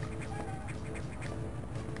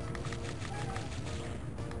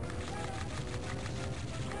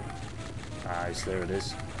 Nice, there it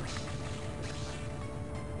is.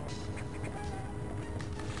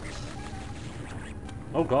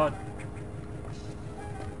 Oh god.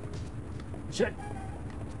 Shit.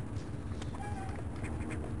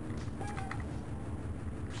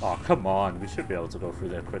 Oh, come on. We should be able to go through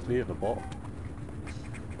there quickly in the ball.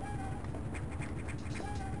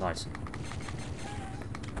 Nice.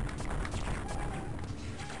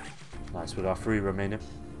 Nice, we got 3 remaining.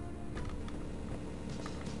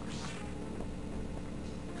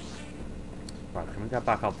 Right, can we get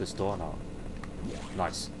back out this door now?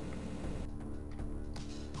 Nice.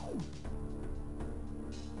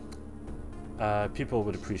 People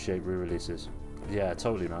would appreciate re-releases. Yeah,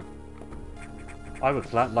 totally, man. I would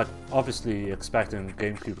plan, like, obviously expecting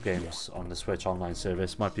GameCube games on the Switch Online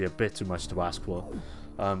service might be a bit too much to ask for.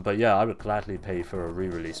 But yeah, I would gladly pay for a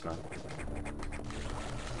re-release, man.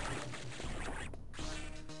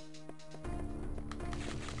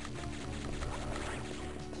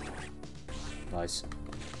 Nice.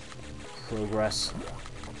 Progress.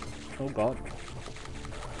 Oh god.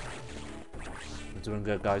 We're doing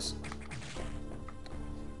good, guys.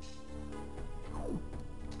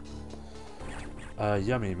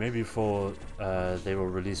 Yummy. Maybe before they will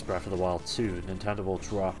release Breath of the Wild 2, Nintendo will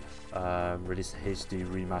drop release the HD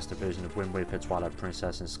remastered version of Wind Waker, Twilight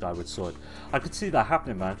Princess, and Skyward Sword. I could see that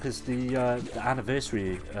happening, man, because the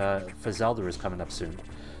anniversary for Zelda is coming up soon.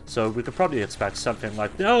 So we could probably expect something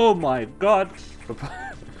like... Oh my god!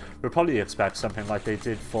 We'll probably expect something like they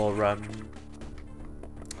did for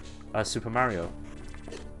Super Mario.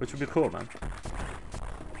 Which would be cool, man.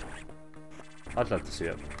 I'd love to see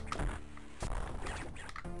it.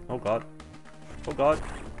 Oh god. Oh god.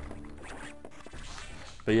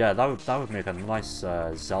 But yeah, that would make a nice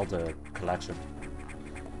Zelda collection.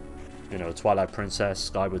 You know, Twilight Princess,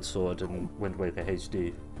 Skyward Sword, and Wind Waker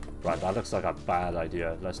HD. Right, that looks like a bad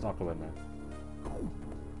idea. Let's not go in there.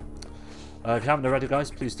 If you haven't already,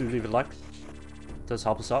 guys, please do leave a like. It does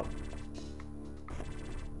help us out.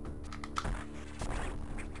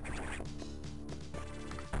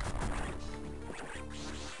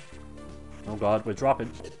 Oh god, we're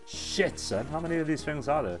dropping. Shit, son. How many of these things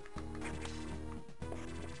are there?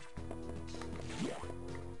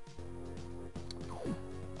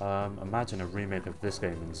 Imagine a remake of this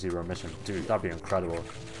game in Zero Mission. Dude, that'd be incredible.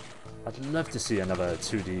 I'd love to see another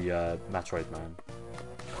 2D Metroid, man.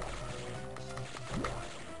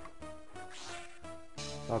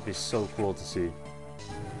 That'd be so cool to see.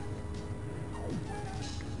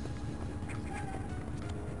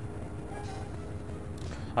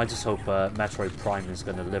 I just hope Metroid Prime is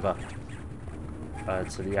going to live up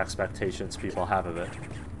to the expectations people have of it.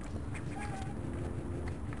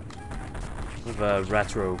 With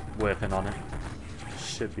Retro working on it,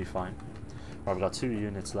 should be fine. Right, we've got 2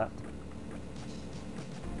 units left.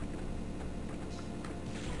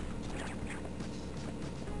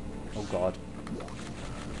 Oh god.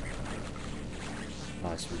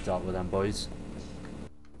 Nice, we dealt with them boys.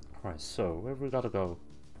 Right, so where have we got to go?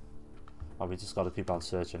 Oh, we just got to keep on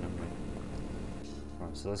searching, haven't we?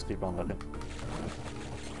 Right, so let's keep on looking.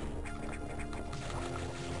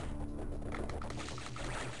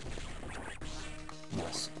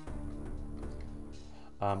 Nice.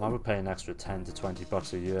 I would pay an extra 10 to 20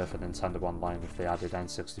 bucks a year for Nintendo Online if they added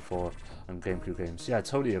N64 and GameCube games. Yeah, I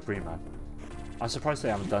totally agree, man. I'm surprised they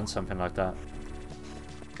haven't done something like that.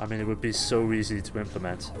 I mean, it would be so easy to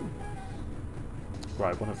implement.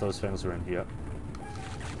 Right, one of those things are in here.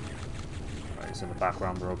 Right, it's in the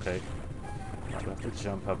background, we're okay. Right, we have to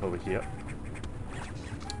jump up over here.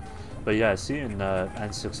 But yeah, seeing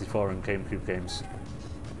N64 and GameCube games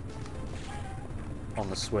on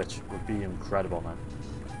the Switch would be incredible, man.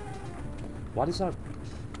 What is that?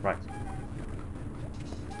 Right.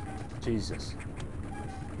 Jesus.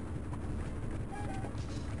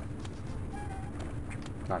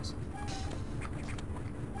 Nice.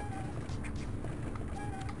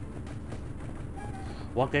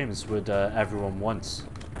 What games would everyone want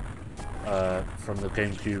from the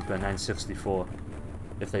GameCube and N64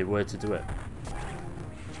 if they were to do it?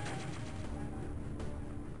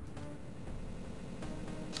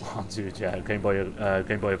 Oh, dude, yeah, Game Boy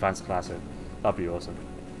Advance Classic. That'd be awesome.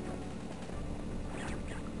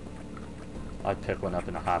 I'd pick one up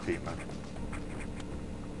in a heartbeat, man.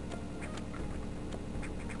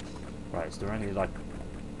 Right, is there any, like...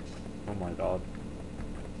 Oh my god.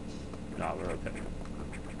 No, we're okay.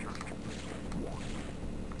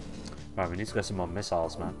 Right, we need to get some more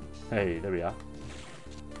missiles, man. Hey, there we are.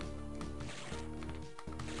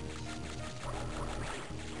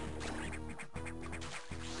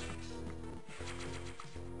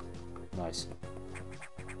 Nice.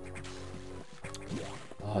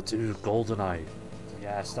 Oh, dude, GoldenEye.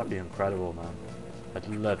 Yes, that'd be incredible, man. I'd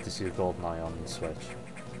love to see a GoldenEye on the Switch.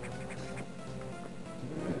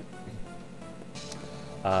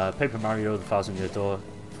 Paper Mario, The Thousand Year Door.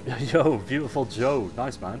 Yo, Beautiful Joe.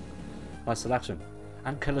 Nice, man. Nice selection.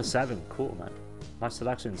 And Killer 7. Cool, man. Nice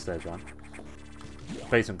selection stage, man.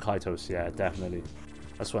 Baten Kaitos, yeah, definitely.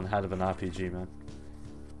 That's one hell of an RPG, man.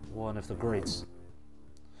 One of the greats.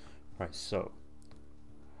 Right, so.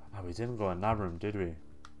 Oh, we didn't go in that room, did we?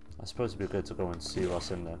 I suppose it'd be good to go and see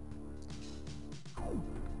what's in there.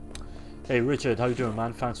 Hey, Richard, how you doing,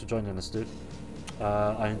 man? Thanks for joining us, dude.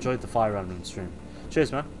 I enjoyed the Fire Emblem stream.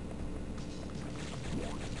 Cheers, man.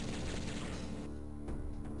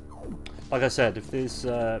 Like I said, if there's...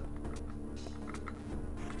 Oh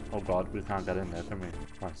god, we can't get in there, can we?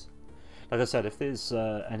 Nice. Like I said, if there's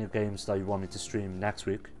any games that you want me to stream next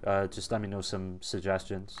week, just let me know some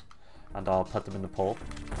suggestions, and I'll put them in the poll.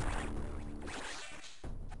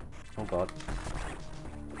 Oh god.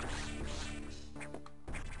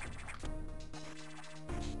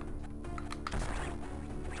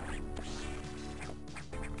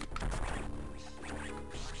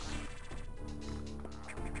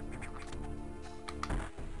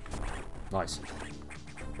 Nice.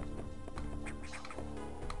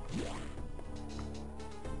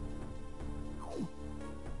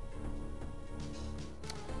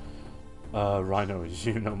 Rhino,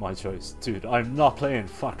 you know my choice. Dude, I'm not playing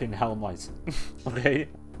fucking Hell Knight. Okay?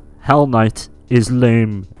 Hell Knight is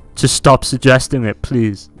lame. Just stop suggesting it,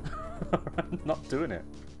 please. I'm not doing it.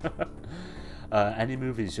 Any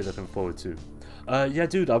movies you're looking forward to? Yeah,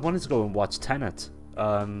 dude, I wanted to go and watch Tenet,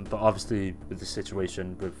 but obviously with the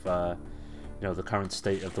situation with, you know, the current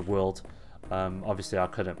state of the world, obviously I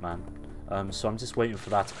couldn't, man. So I'm just waiting for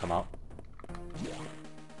that to come out.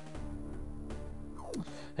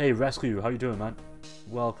 Hey, Rescue, how you doing, man?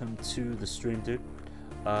 Welcome to the stream, dude.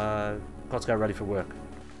 Got to get ready for work.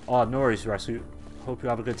 Oh, no worries, Rescue. Hope you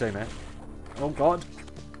have a good day, man. Oh, God.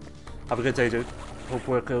 Have a good day, dude. Hope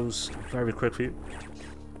work goes very quick for you.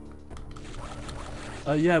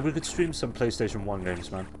 Yeah, we could stream some PlayStation 1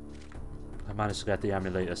 games, man. I managed to get the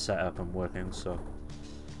emulator set up and working, so...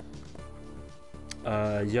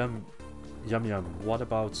 Yum, what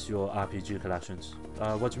about your RPG collections?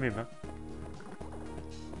 What do you mean, man?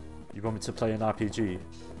 You want me to play an RPG?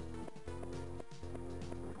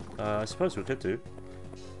 I suppose we could do.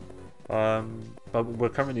 But we're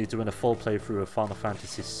currently doing a full playthrough of Final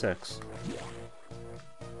Fantasy VI.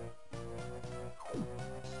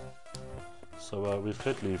 So we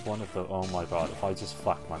could leave one of the... Oh my god, if I just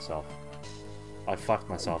fucked myself. I fucked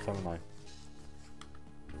myself, haven't I?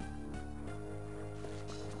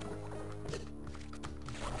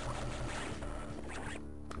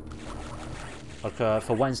 Like,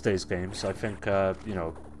 for Wednesday's games, I think, you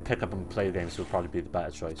know, pick up and play games would probably be the better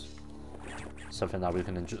choice. Something that we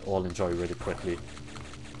can all enjoy really quickly.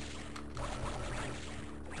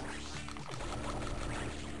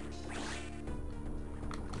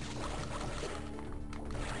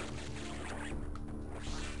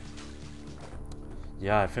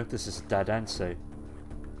 Yeah, I think this is a dead end, say.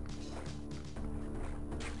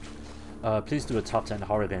 Please do a top 10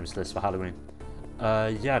 horror games list for Halloween.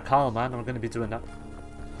 Yeah, Carl, man, I'm going to be doing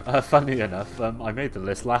that. Funny enough, I made the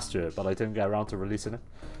list last year, but I didn't get around to releasing it.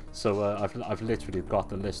 So I've literally got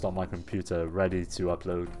the list on my computer ready to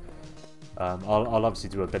upload. I'll obviously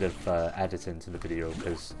do a bit of editing to the video,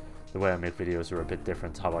 because the way I make videos are a bit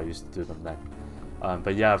different to how I used to do them then.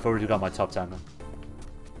 But yeah, I've already got my top 10.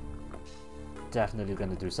 Definitely going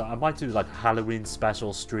to do so. I might do like a Halloween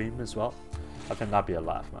special stream as well. I think that'd be a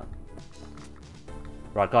laugh, man.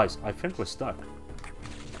 Right, guys, I think we're stuck.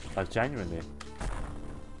 Like, genuinely.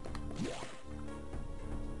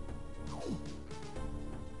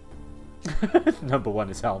 Number 1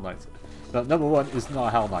 is Hell Knight. No, number 1 is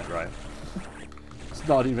not Hell Knight, right? It's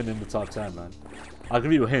not even in the top 10, man. I'll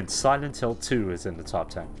give you a hint. Silent Hill 2 is in the top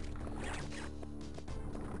 10.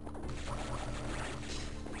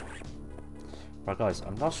 Right, guys,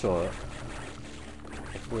 I'm not sure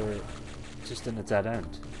if we're just in a dead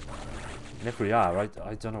end. And if we are,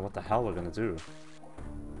 I don't know what the hell we're going to do.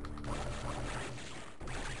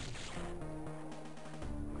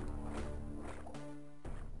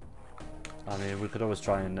 I mean, we could always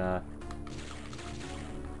try and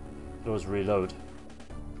always reload.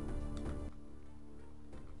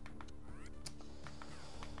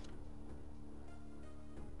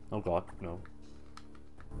 Oh god, no.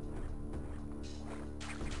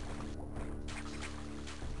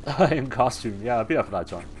 In costume, yeah, I'd be up for that,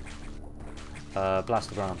 John. Blast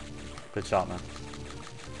the ground. Good shot, man.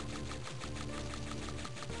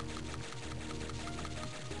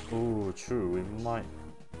 Ooh, true, we might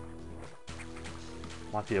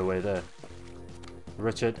be a way there.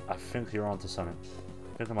 Richard, I think you're onto something.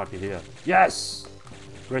 I think I might be here. Yes!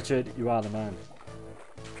 Richard, you are the man.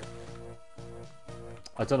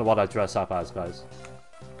 I don't know what I dress up as, guys.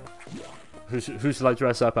 Who should I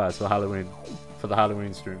dress up as for Halloween? For the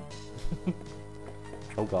Halloween stream.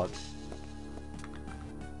 Oh god.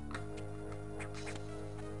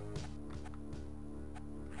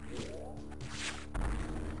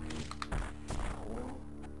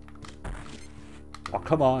 Oh,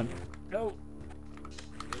 come on. No.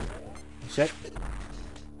 Shit.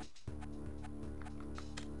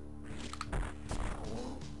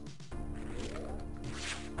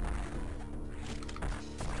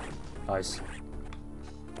 Nice.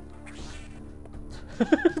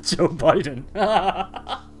 Joe Biden.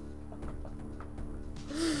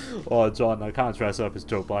 Oh, John, I can't dress up as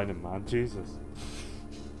Joe Biden, man. Jesus.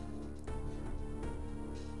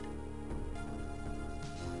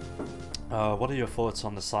 What are your thoughts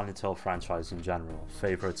on the Silent Hill franchise in general?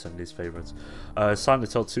 Favorites and least favorites?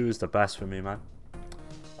 Silent Hill 2 is the best for me, man.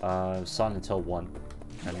 Silent Hill 1.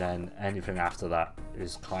 And then anything after that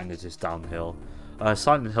is kind of just downhill.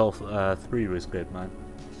 Silent Hill 3 was good, man.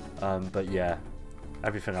 But yeah,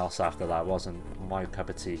 everything else after that wasn't my cup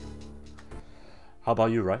of tea. How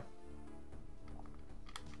about you, Ray?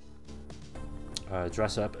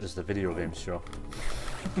 Dress up as the video game show.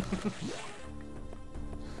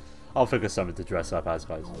 I'll figure something to dress up as,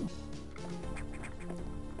 guys.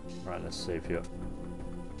 Right, let's save here.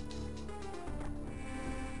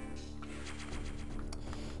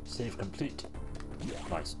 Save complete.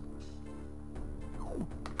 Nice.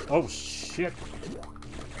 Oh shit!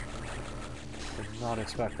 Did not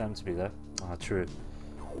expect them to be there. Ah, true.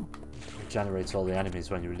 It generates all the enemies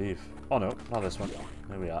when you leave. Oh no, not this one.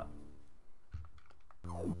 Here we are.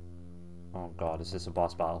 Oh god, is this a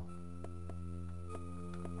boss battle?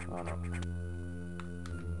 Oh no.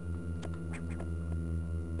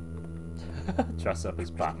 Dress up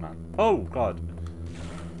as Batman. Oh god.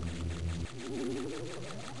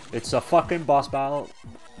 It's a fucking boss battle.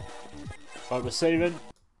 Right, we're saving.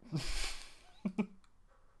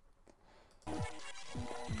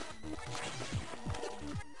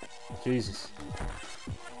 Jesus.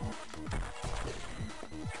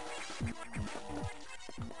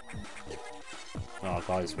 Oh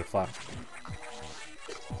guys, we're fucked.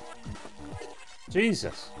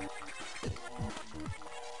 Jesus.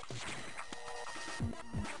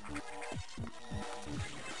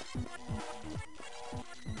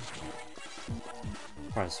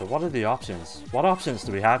 Right, so what are the options? What options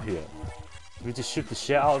do we have here? Do we just shoot the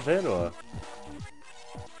shit out of it, or?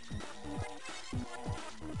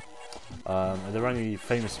 Are there any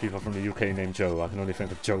famous people from the UK named Joe? I can only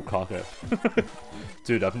think of Joe Cocker.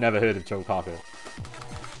 Dude, I've never heard of Joe Cocker.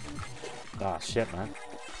 Ah, shit, man.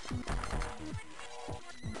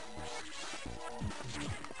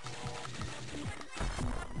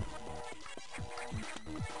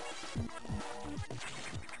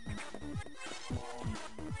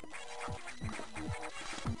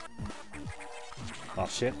 Oh,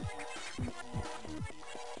 shit.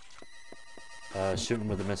 Shoot them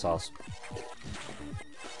with the missiles.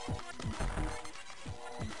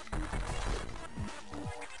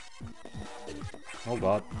 Oh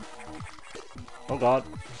god. Oh god.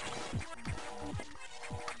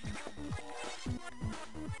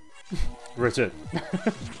 Richard.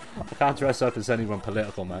 I can't dress up as anyone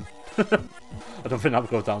political, man. I don't think that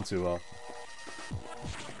would go down too well.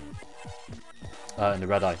 In the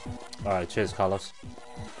red eye. Alright, cheers, Carlos.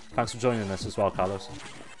 Thanks for joining us as well, Carlos.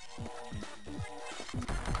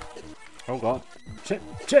 Oh god. Shit!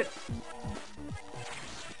 Shit!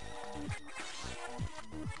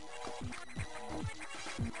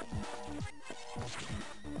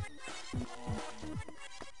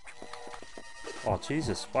 Oh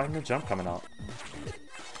Jesus, why isn't the jump coming out?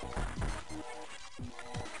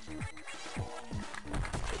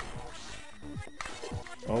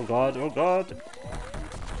 Oh god, oh god!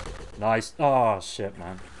 Nice. Oh shit,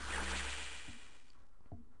 man.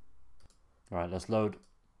 Alright, let's load.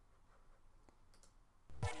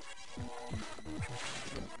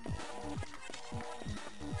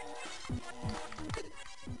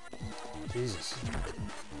 Jesus.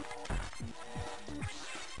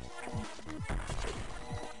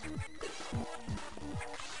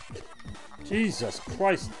 Jesus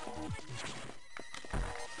Christ.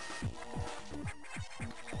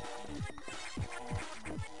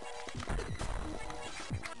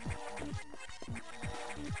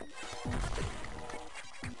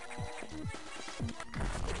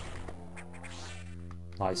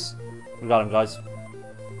 Nice. We got him, guys.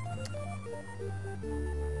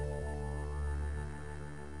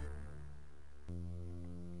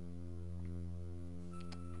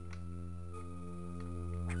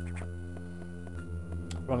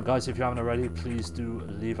 Right, guys, if you haven't already, please do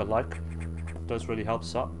leave a like. It does really help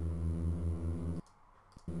us out.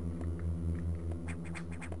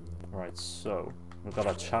 Right, so we've got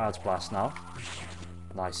a charge blast now.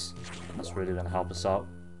 Nice. That's really going to help us out.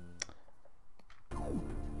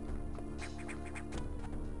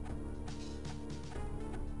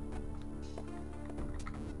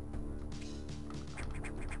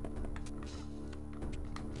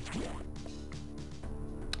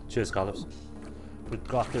 Cheers, Carlos. We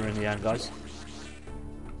got there in the end, guys.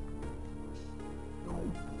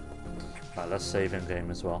 Right, let's save in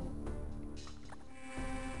game as well.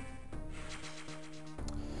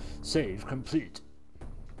 Save complete.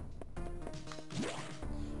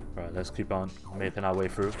 Right, let's keep on making our way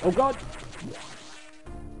through. Oh god!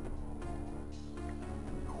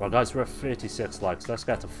 Well, guys, we're at 36 likes. Let's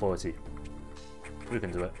get to 40. We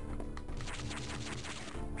can do it.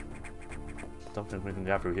 Don't think we can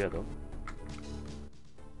get through here though.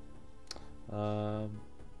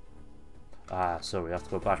 So we have to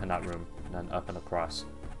go back in that room and then up and across.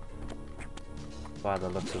 By the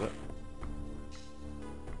looks of it.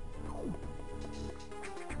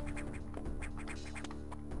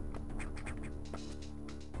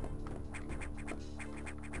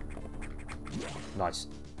 Nice.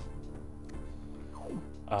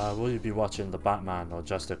 Will you be watching the Batman or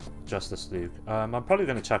Justice League? I'm probably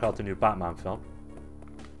going to check out the new Batman film.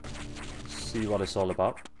 See what it's all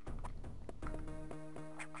about.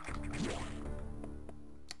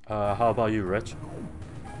 How about you, Rich?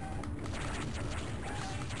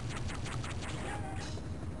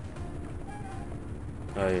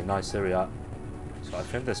 Hey, nice, there we are. So I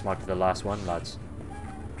think this might be the last one, lads.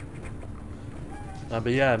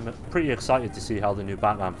 But yeah, I'm pretty excited to see how the new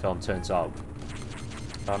Batman film turns out.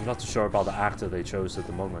 I'm not too sure about the actor they chose at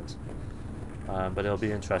the moment. But it'll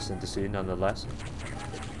be interesting to see nonetheless.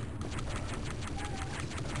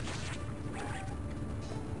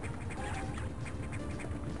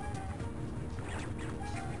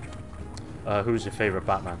 Who's your favourite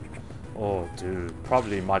Batman? Oh, dude,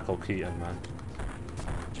 probably Michael Keaton, man.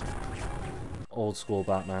 Old school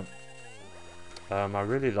Batman. I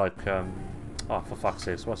really like, oh, for fuck's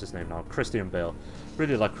sake, what's his name now? Christian Bale.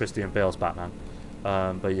 Really like Christian Bale's Batman.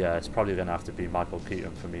 But yeah, it's probably gonna have to be Michael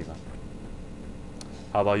Keaton for me, man.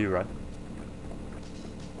 How about you, Ray?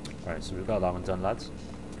 Alright, so we've got that one done, lads.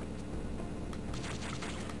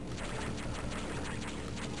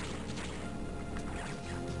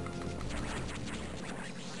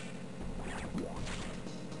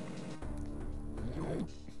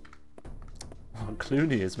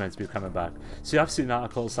 Clooney is meant to be coming back. See, I've seen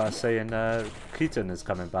articles that are saying Keaton is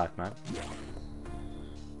coming back, man.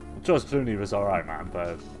 George Clooney was alright, man,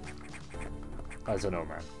 but I don't know,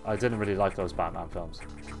 man. I didn't really like those Batman films.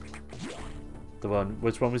 The one,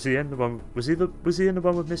 which one was he in? The one was he in the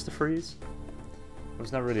one with Mr. Freeze? I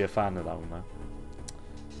was never really a fan of that one, man.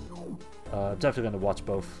 I'm definitely going to watch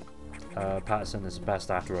both. Patterson is the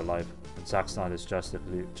best actor alive, and Zack Snyder's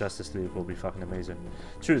Justice League will be fucking amazing.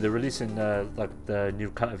 True, they're releasing like the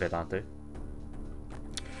new cut of it, aren't they?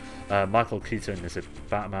 Michael Keaton is it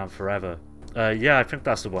Batman Forever? Yeah, I think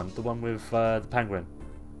that's the one with the Penguin.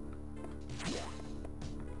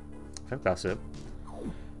 I think that's it.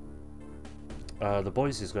 The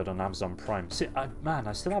Boys is good on Amazon Prime. See, man,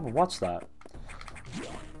 I still haven't watched that.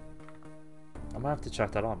 I might have to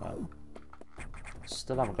check that out, man.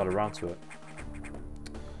 Still haven't got around to it.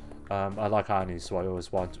 I like Annie, so I always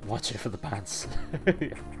watch it for the pants.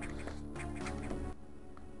 Yeah.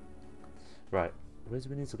 Right, where do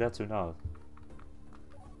we need to get to now?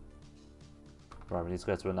 Right, we need to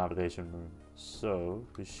get to a navigation room. So,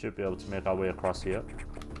 we should be able to make our way across here.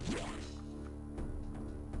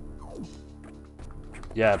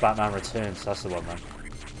 Yeah, Batman Returns, that's the one, man.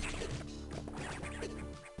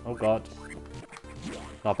 Oh god.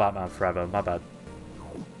 Not Batman Forever, my bad.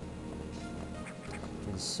 It's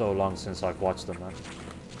been so long since I've watched them, man.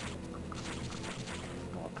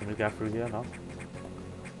 Oh, can we get through here now?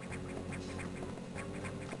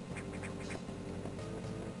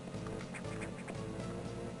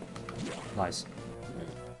 Nice.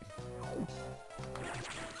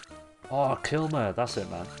 Oh, Kilmer, that's it,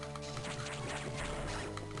 man.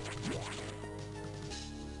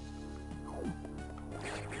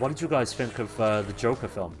 What did you guys think of the Joker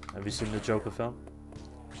film? Have you seen the Joker film?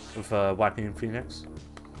 With Joaquin Phoenix?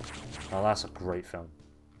 Oh, that's a great film.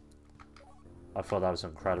 I thought that was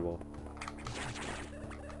incredible.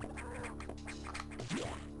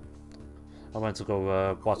 I went to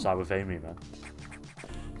go watch that with Amy, man.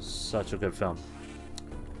 Such a good film.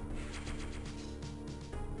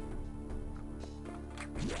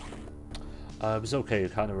 It was okay,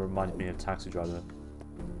 it kind of reminded me of Taxi Driver.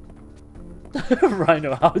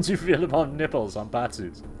 Rhino, how do you feel about nipples on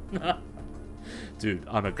batsuits? Dude,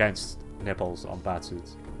 I'm against nipples on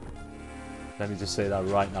batsuits. Let me just say that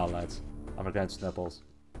right now, lads. I'm against nipples.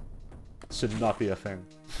 It should not be a thing.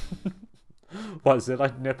 What, is it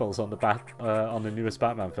like nipples on the on the newest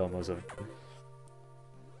Batman film or something?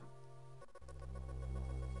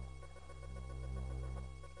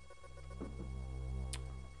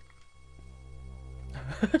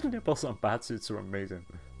 Nipples on batsuits are amazing.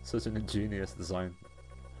 Such an ingenious design.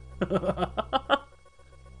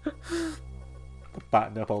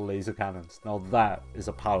 Bat nipple laser cannons. Now that is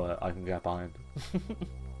a power I can get behind.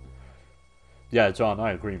 Yeah, John,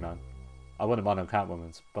 I agree, man. I wouldn't mind on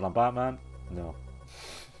Catwoman's, but on Batman, no.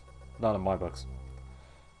 Not in my books.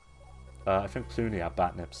 I think Clooney had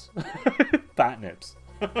bat nips. Bat nips.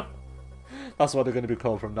 That's what they're going to be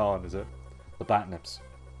called from now on, is it? The bat nips.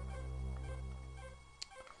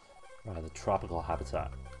 Right, the tropical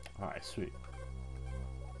habitat. Alright, sweet.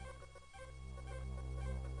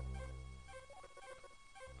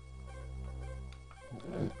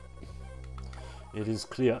 It is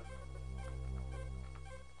clear.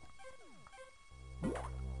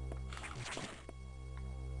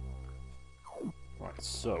 Right,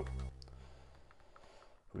 so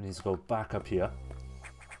we need to go back up here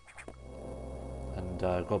and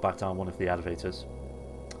go back down one of the elevators.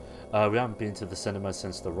 We haven't been to the cinema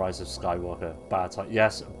since The Rise of Skywalker. Bad time.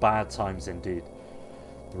 Yes, bad times indeed.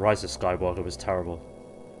 The Rise of Skywalker was terrible.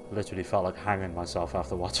 Literally felt like hanging myself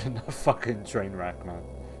after watching that fucking train wreck, man.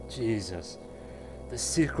 Jesus. The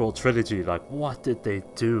sequel trilogy, like, what did they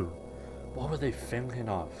do? What were they thinking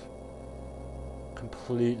of?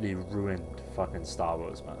 Completely ruined fucking Star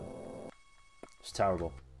Wars, man. It's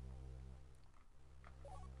terrible.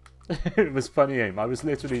 It was funny, Aim. I was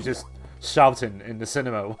literally just shouting in the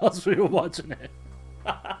cinema whilst we were watching it.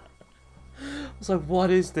 I was like, what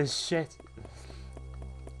is this shit?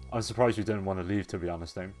 I'm surprised you didn't want to leave, to be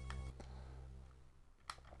honest, Aim.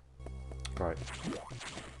 Right.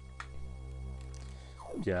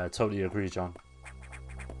 Yeah, I totally agree, John.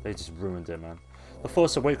 They just ruined it, man. The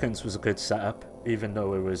Force Awakens was a good setup, even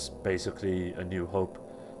though it was basically A New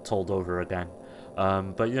Hope told over again.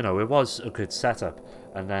 But, you know, it was a good setup.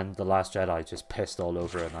 And then The Last Jedi just pissed all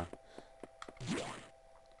over it, man.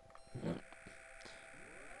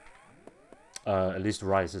 At least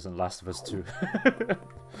Rise isn't Last of Us 2.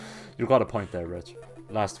 You got a point there, Rich.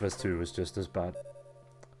 Last of Us 2 was just as bad.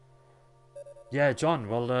 Yeah, John,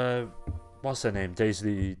 well, what's her name?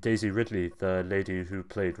 Daisy Ridley, the lady who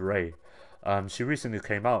played Rey. She recently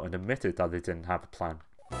came out and admitted that they didn't have a plan.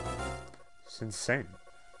 It's insane.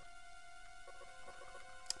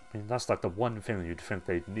 I mean, that's like the one thing you'd think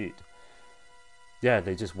they'd need. Yeah,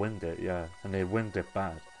 they just winged it, yeah. And they winged it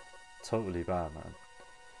bad. Totally bad, man.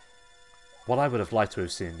 What I would have liked to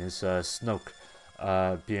have seen is Snoke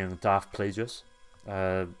being Darth Plagueis.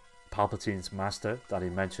 Palpatine's master that he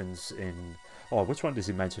mentions in... Oh, which one does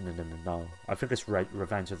he mention in him now? I think it's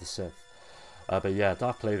Revenge of the Sith. But yeah,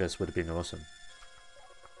 Darth Plagueis would have been awesome.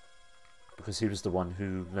 Because he was the one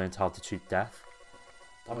who learned how to cheat death.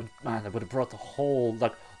 That would, man, that would have brought the whole,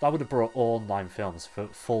 like, that would have brought all 9 films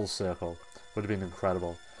full circle. Would have been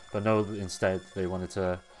incredible. But no, instead, they wanted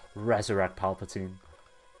to resurrect Palpatine.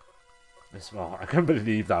 Oh, I can't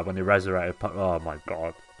believe that when they resurrected oh my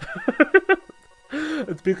god.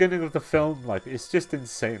 At the beginning of the film, like, it's just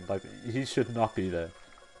insane. Like, he should not be there.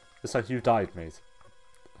 It's like, you died, mate.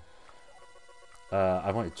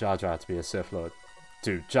 I wanted Jar Jar to be a Sith Lord.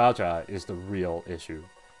 Dude, Jar Jar is the real issue.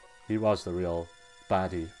 He was the real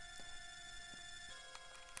baddie.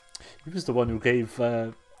 He was the one who gave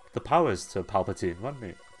the powers to Palpatine, wasn't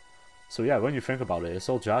he? So yeah, when you think about it, it's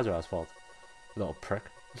all Jar Jar's fault. Little prick.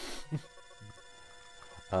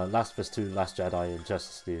 Last of Us 2, Last Jedi, and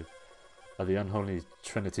Justice League are the unholy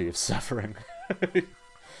trinity of suffering.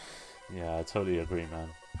 Yeah, I totally agree, man.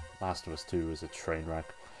 Last of Us 2 is a train wreck.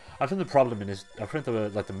 I think the problem is, I think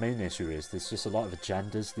the main issue is there's just a lot of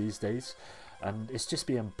agendas these days, and it's just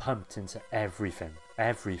being pumped into everything,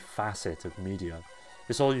 every facet of media.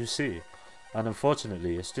 It's all you see, and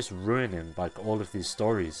unfortunately, it's just ruining like all of these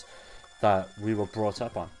stories that we were brought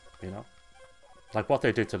up on. You know, like what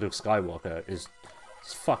they did to Luke Skywalker is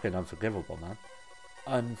fucking unforgivable, man.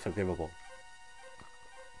 Unforgivable.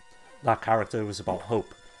 That character was about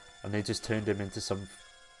hope, and they just turned him into some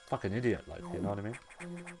fucking idiot, like, you know what I mean?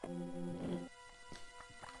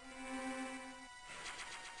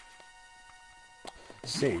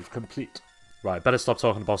 Save complete. Right, better stop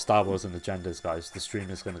talking about Star Wars and agendas, guys. The stream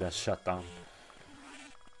is going to get shut down.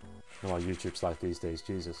 You know what YouTube's like these days,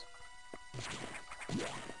 Jesus.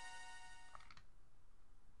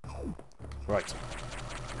 Right.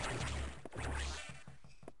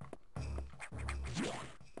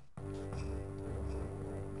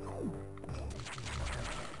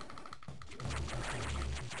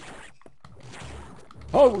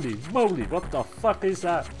 Holy moly, what the fuck is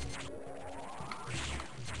that?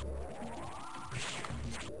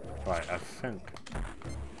 Right, I think...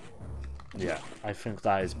 Yeah, I think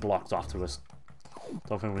that is blocked off to us.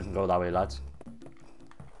 Don't think we can go that way, lads.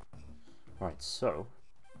 Right, so...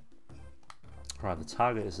 Right, the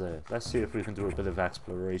target is there. Let's see if we can do a bit of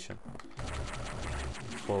exploration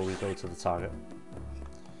before we go to the target.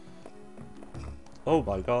 Oh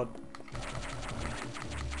my god.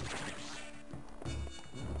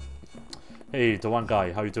 Hey, the one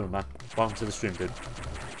guy, how you doing, man? Welcome to the stream, dude.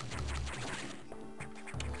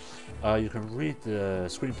 You can read the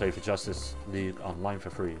screenplay for Justice League online for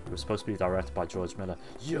free. It was supposed to be directed by George Miller.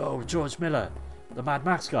 Yo, George Miller! The Mad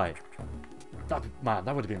Max guy! Man,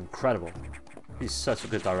 that would have been incredible. He's such a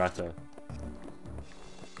good director.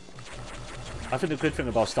 I think the good thing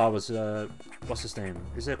about Star Wars, what's his name?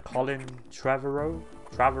 Is it Colin Trevorrow?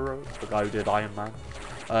 The guy who did Iron Man?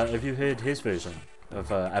 Have you heard his version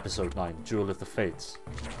of Episode 9, Duel of the Fates?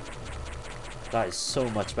 That is so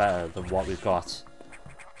much better than what we've got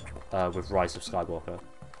with Rise of Skywalker.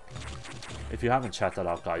 If you haven't checked that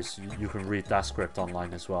out, guys, you can read that script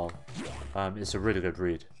online as well. It's a really good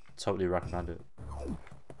read. Totally recommend it.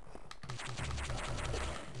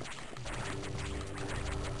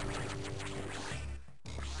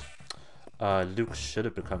 Luke should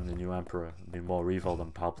have become the new Emperor and be more evil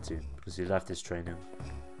than Palpatine, because he left his training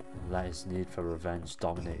and let his need for revenge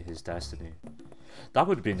dominate his destiny. That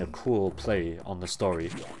would have been a cool play on the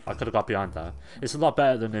story. I could have got behind that. It's a lot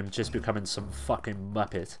better than him just becoming some fucking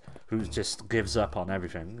muppet who just gives up on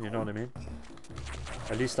everything, you know what I mean?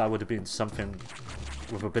 At least that would have been something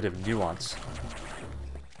with a bit of nuance.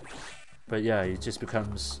 But yeah, he just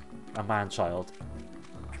becomes a man-child.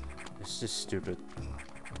 It's just stupid.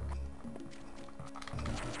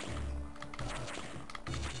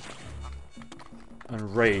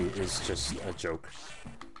 And Rey is just a joke.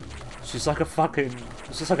 She's like a fucking...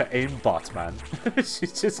 She's just like an aimbot, man. She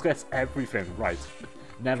just gets everything right.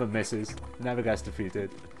 Never misses. Never gets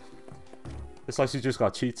defeated. It's like she just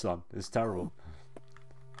got cheats on. It's terrible.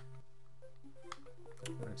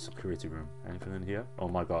 Right, security room. Anything in here? Oh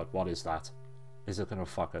my god, what is that? Is it gonna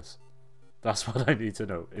fuck us? That's what I need to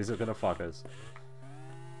know. Is it gonna fuck us?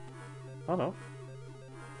 Oh no.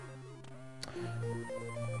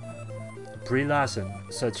 Brie Larson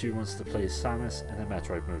said she wants to play Samus in a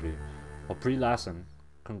Metroid movie. Well, Brie Larson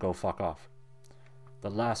can go fuck off. The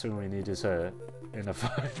last thing we need is her in a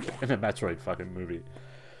in a Metroid fucking movie.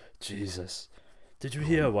 Jesus. Did you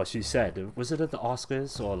hear what she said? Was it at the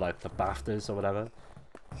Oscars or like the BAFTAs or whatever?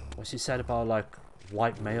 What she said about like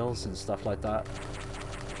white males and stuff like that?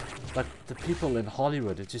 Like the people in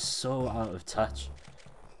Hollywood are just so out of touch.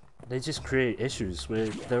 They just create issues where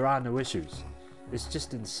there are no issues. It's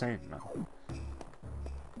just insane, man.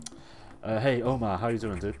 Hey Omar, how you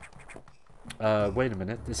doing, dude? Wait a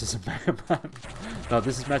minute, this is a Mega Man. No,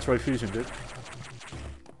 this is Metroid Fusion, dude.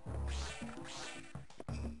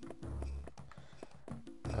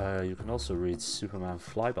 You can also read Superman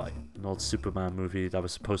Flyby, an old Superman movie that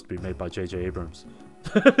was supposed to be made by J.J. Abrams.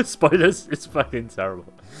 Spoilers, it's fucking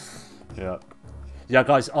terrible. Yeah. Yeah,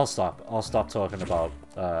 guys, I'll stop. I'll stop talking about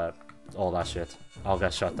all that shit. I'll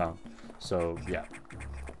get shut down. So, yeah.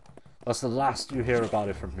 That's the last you hear about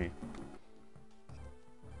it from me.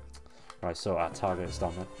 Right, so our target is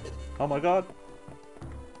down there. Oh my god!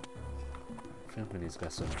 I think we need to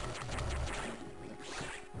get some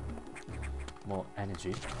more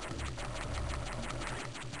energy.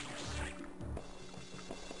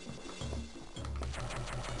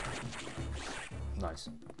 Nice.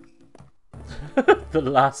 The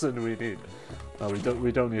Larson we need. No,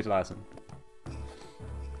 we don't need Larson.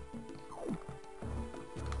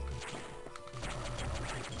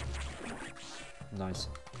 Nice.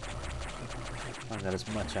 And get as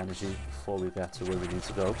much energy before we get to where we need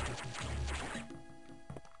to go.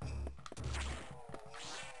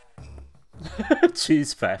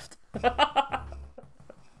 Cheese theft.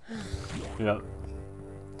 Yeah.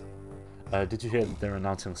 Did you hear that they're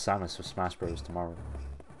announcing Samus for Smash Bros. Tomorrow?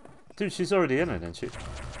 Dude, she's already in it, isn't she?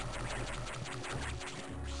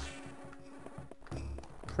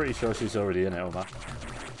 Pretty sure she's already in it, Omar.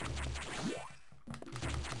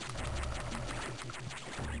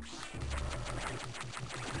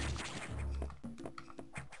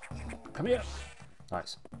 Come here!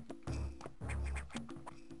 Nice.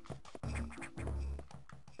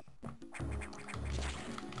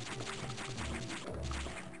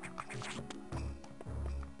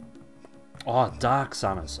 Oh, Dark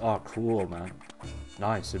Samus. Oh, cool, man.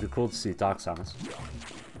 Nice. It'd be cool to see Dark Samus.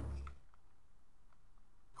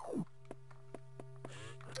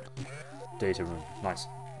 Data room. Nice.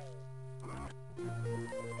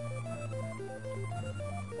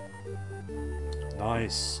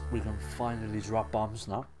 Nice. We can finally drop bombs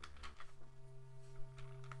now.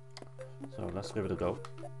 So let's give it a go.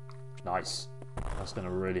 Nice. That's going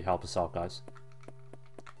to really help us out, guys.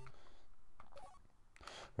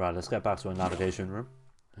 Right, let's get back to our navigation room.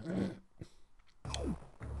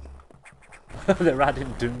 They're adding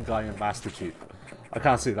Doomguy and Master Chief. I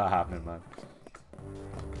can't see that happening, man.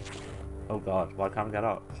 Oh god, why can't we get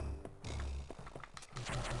out?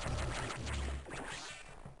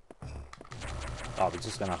 Oh, we're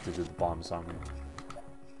just gonna have to do the bombs, aren't we?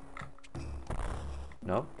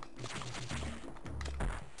 No?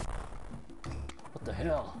 What the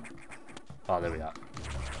hell? Oh, there we are.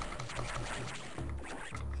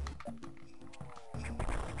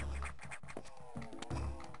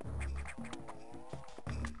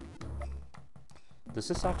 Does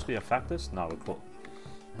this actually affect us? No, we're cool.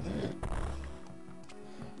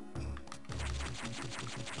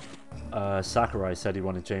 Sakurai said he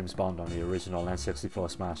wanted James Bond on the original N64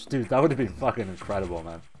 Smash. Dude, that would have been fucking incredible,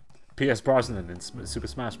 man. P.S. Brosnan in Super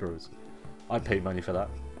Smash Bros. I'd pay money for that.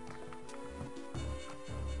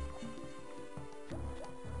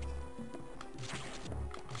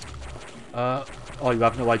 Oh, you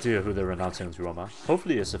have no idea who they're announcing to, Roma.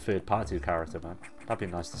 Hopefully it's a third-party character, man. That'd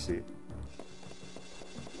be nice to see.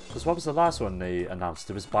 Because what was the last one they announced?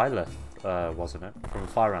 It was Byleth, wasn't it? From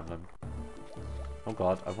Fire Emblem. Oh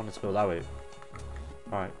god, I wanted to go that way.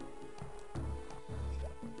 Alright.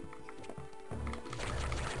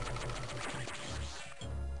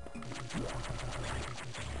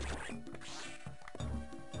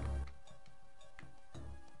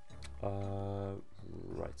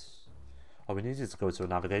 Right. Oh, we needed to go to a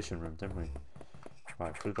navigation room, didn't we?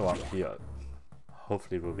 Right, if we go up here,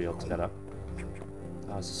 hopefully we'll be able to get up.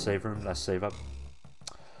 There's a save room, let's save up.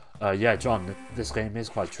 Yeah, John, this game is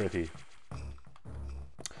quite tricky.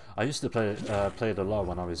 I used to play it a lot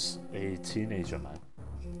when I was a teenager, man.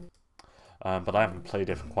 But I haven't played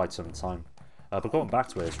it for quite some time. But going back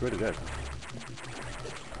to it, it's really good.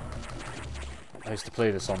 I used to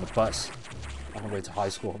play this on the bus on the way to high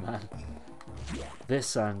school, man.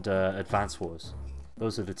 This and Advance Wars.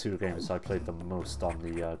 Those are the two games I played the most on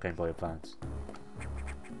the Game Boy Advance.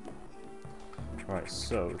 Right,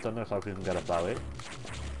 so it doesn't look like we can get up that way.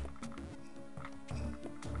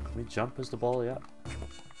 Can we jump as the ball yet?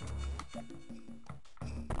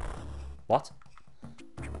 What?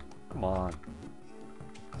 Come on.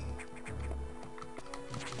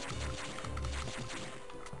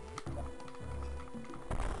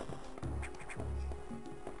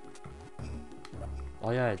 Oh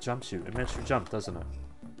yeah, it jumps you. It makes you jump, doesn't it?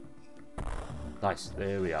 Nice,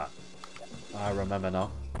 there we are. I remember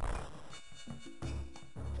now.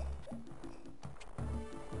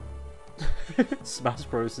 Smash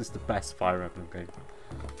Bros is the best Fire Emblem game.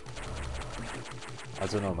 I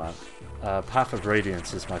don't know, man. Path of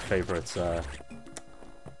Radiance is my favorite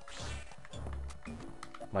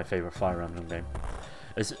Fire Emblem game.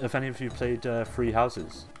 Have any of you played Three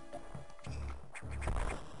Houses?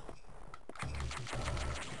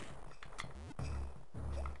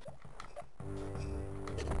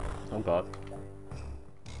 Oh god.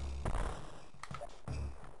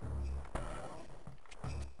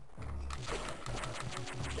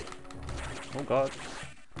 Oh god.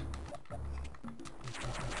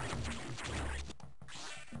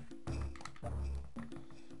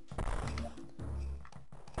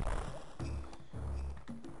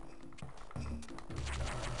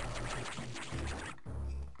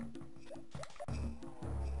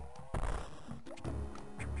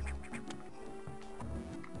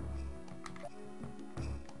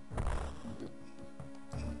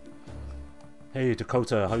 Hey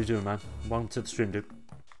Dakota, how you doing, man? Welcome to the stream, dude.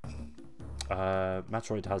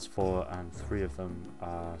 Metroid has 4 and 3 of them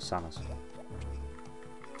are Samus.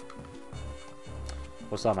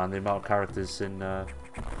 What's that, man? The amount of characters in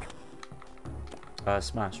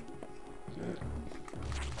Smash.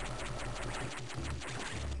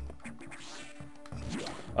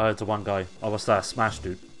 The one guy. Oh, what's that? Smash,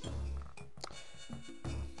 dude.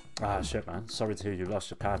 Ah, shit, man. Sorry to hear you lost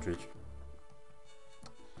your cartridge.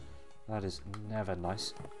 That is never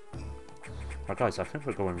nice. Right, guys, I think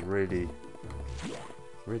we're going really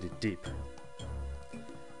deep.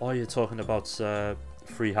 Oh, you're talking about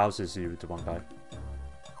Three Houses, you, the one guy.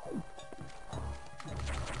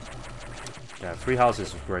 Yeah, Three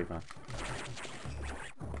Houses is great, man.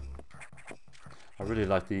 I really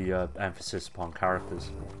like the emphasis upon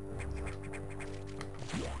characters.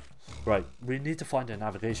 Right, we need to find a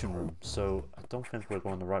navigation room, so I don't think we're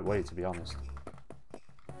going the right way, to be honest.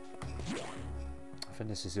 I think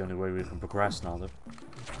this is the only way we can progress now, though.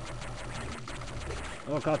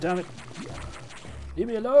 Oh god damn it! Leave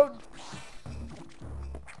me alone!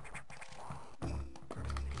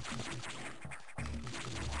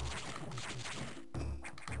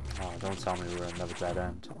 Oh, don't tell me we're at another dead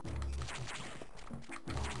end.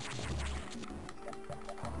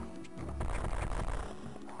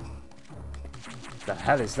 The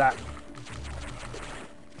hell is that?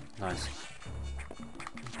 Nice.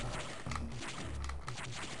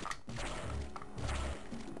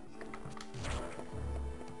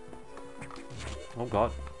 Oh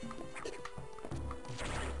god.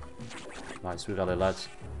 Nice, we got it, lads.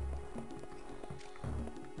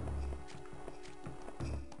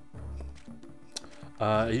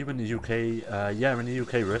 Are you in the UK? Yeah, in the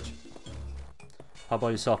UK, Rich. How about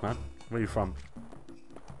yourself, man? Where are you from?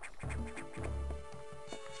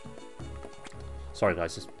 Sorry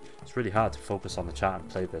guys, it's really hard to focus on the chat and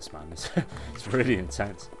play this, man. It's really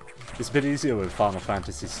intense. It's a bit easier with Final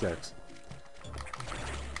Fantasy VI.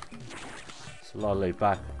 It's a lot laid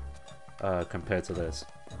back compared to this.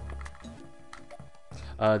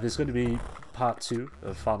 There's going to be part 2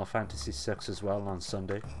 of Final Fantasy VI as well on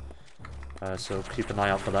Sunday. So keep an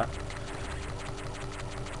eye out for that.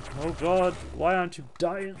 Oh god, why aren't you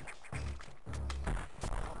dying?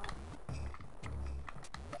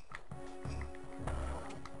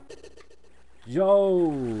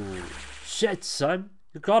 Yo! Shit, son!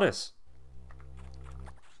 You got us!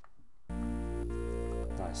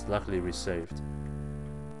 Nice, luckily we saved.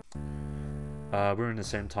 We're in the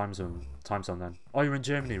same time zone then. Oh, you're in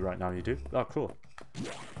Germany right now, you do? Oh, cool.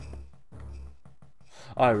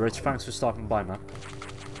 Alright, Rich, thanks for stopping by, man.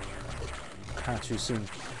 Catch you soon.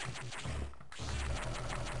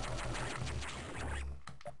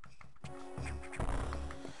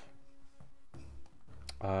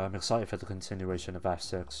 I'm excited for the continuation of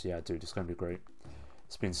F6. Yeah, dude, it's going to be great.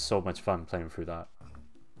 It's been so much fun playing through that.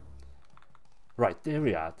 Right, there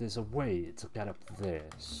we are. There's a way to get up there,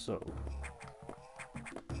 so...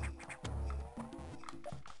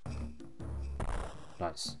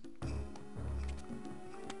 Nice.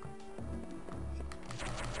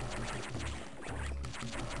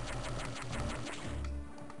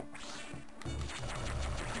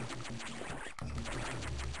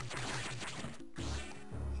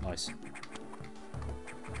 Nice.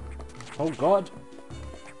 Oh god!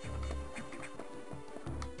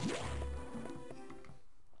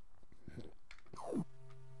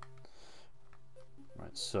 Right,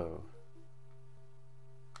 so...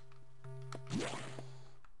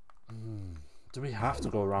 do we have to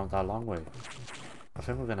go around that long way? I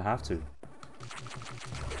think we're gonna have to.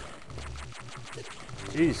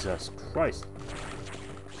 Jesus Christ!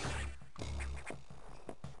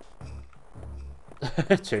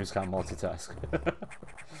 James can't multitask.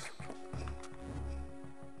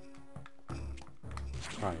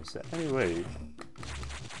 Right, so anyway...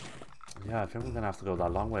 yeah, I think we're gonna have to go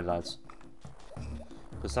that long way, lads.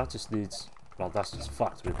 Because that just leads... well, that's just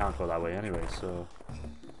fucked. We can't go that way anyway, so...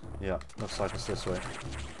 yeah, looks like it's this way.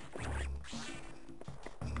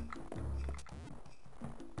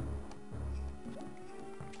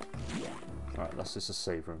 Alright, that's just a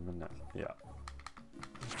save room, isn't it? Yeah.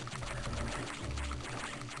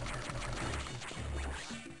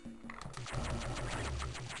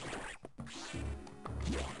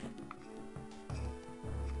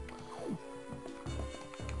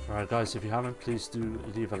 Alright guys, if you haven't, please do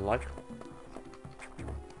leave a like. It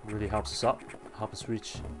really helps us out, help us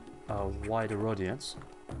reach a wider audience.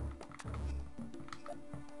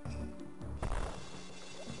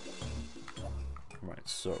 Right,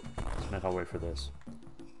 so let's make our way for this.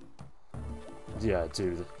 Yeah,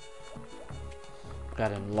 dude,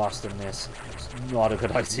 getting lost in this is not a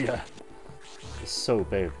good idea. It's so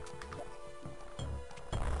big.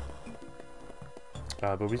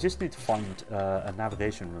 But we just need to find a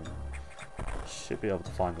navigation room. Should be able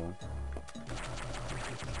to find one.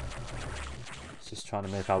 Just trying to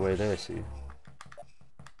make our way there, see?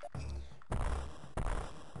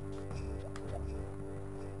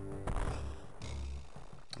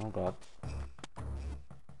 Oh god.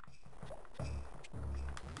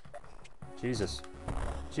 Jesus.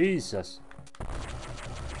 Jesus!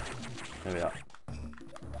 There we are.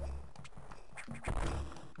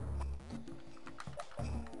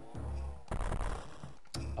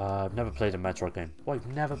 I've never played a Metroid game. Well, I've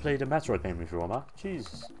never played a Metroid game before, man.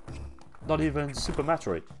 Jesus. Not even Super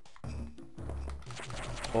Metroid.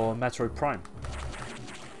 Or Metroid Prime.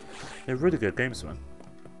 They're really good games, man.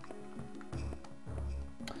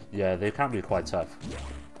 Yeah, they can be quite tough.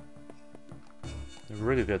 They're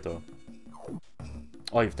really good, though.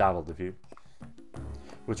 Oh, you've dabbled, have you?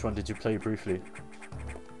 Which one did you play briefly?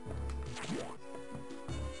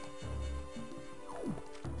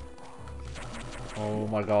 Oh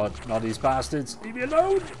my god, not these bastards! Leave me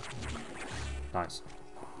alone! Nice.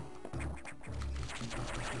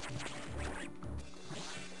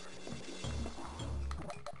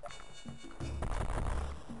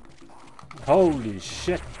 Holy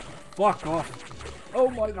shit! Fuck off!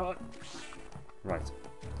 Oh my god! Right.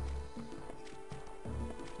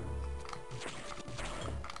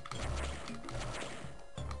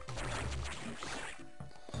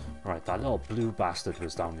 Right, that little blue bastard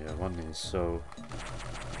was down there, wasn't he? So...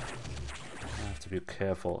 I have to be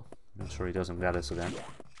careful. Make sure he doesn't get us again.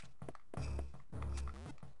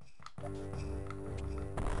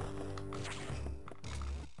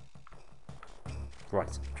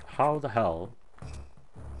 Right. How the hell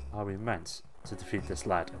are we meant to defeat this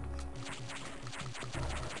lad?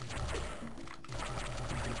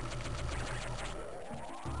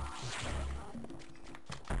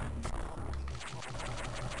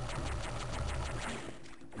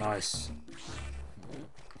 Nice.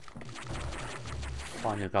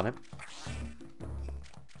 Finally got him.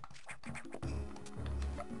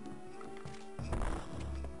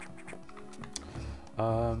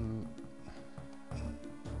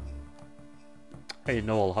 Hey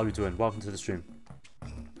Noel, how you doing? Welcome to the stream.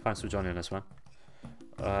 Thanks for joining us, man.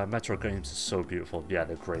 Metroid games are so beautiful. Yeah,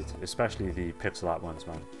 they're great. Especially the pixel art ones,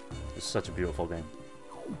 man. It's such a beautiful game.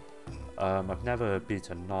 I've never beat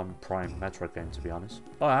a non-prime Metroid game, to be honest.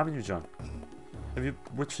 Oh, haven't you, John? Have you?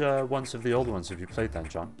 Which ones of the old ones have you played then,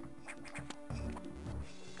 John?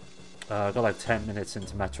 I got like 10 minutes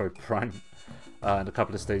into Metroid Prime and a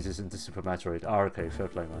couple of stages into Super Metroid. Ah, okay, fair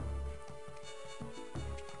play, man.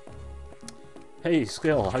 Hey,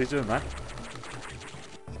 Skill, how you doing, man?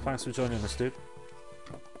 Thanks for joining us, dude.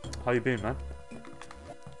 How you been, man?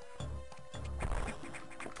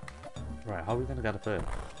 Right, how are we gonna get up there?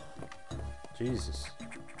 Jesus.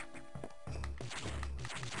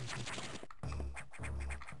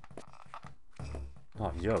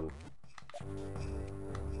 Oh, yo.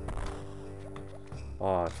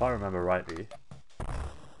 Oh, if I remember rightly...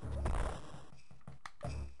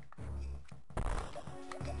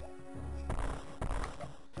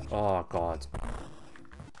 Oh, God.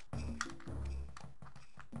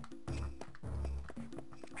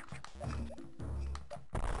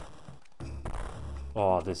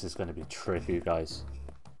 Oh, this is going to be tricky, guys.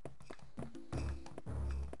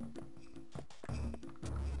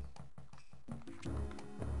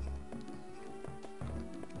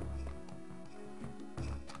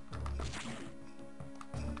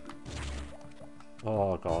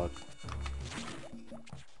 Oh, God.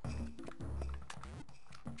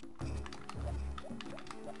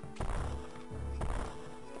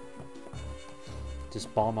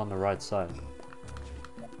 Just bomb on the right side.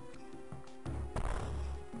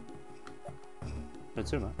 Me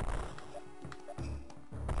too, man.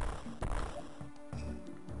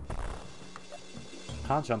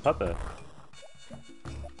 Can't jump up it.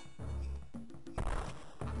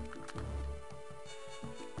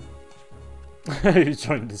 You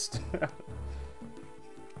joined this.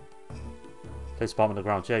 Place bomb on the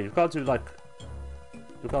ground. Yeah, you've got to do like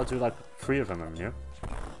 3 of them, haven't you?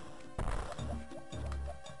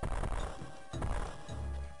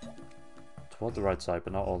 Toward the right side,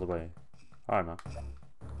 but not all the way. Alright, man.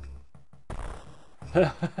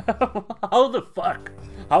 How the fuck?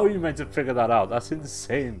 How are you meant to figure that out? That's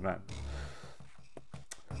insane, man.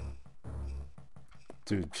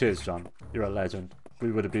 Dude, cheers, John. You're a legend.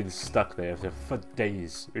 We would have been stuck there for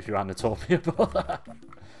days if you hadn't told me about that.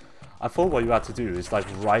 I thought what you had to do is like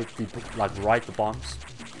write the bombs.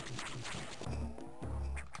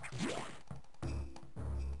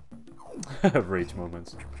 Rage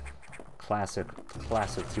moments. Classic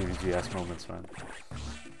 2GS moments, man.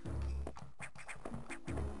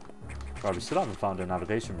 Right, we still haven't found a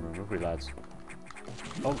navigation room, have we, lads?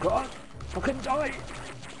 Oh god! Fucking die!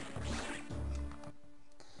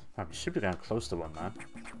 Right, we should be getting close to one, man.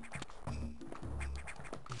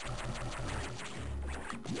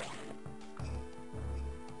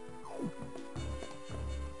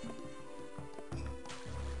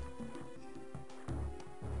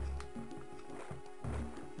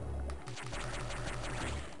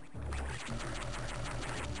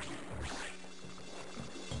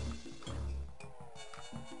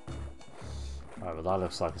 Alright, well that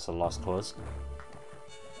looks like it's a lost cause.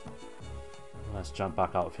 Let's jump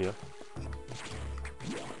back out of here.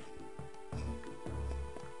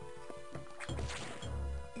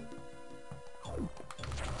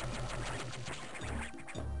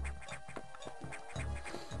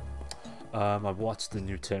 I watched the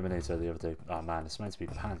new Terminator the other day. Oh man, it's meant to be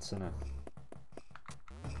pants, isn't it?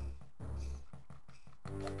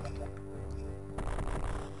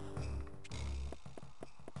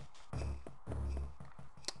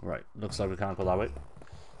 Right, looks like we can't go that way.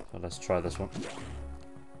 So let's try this one.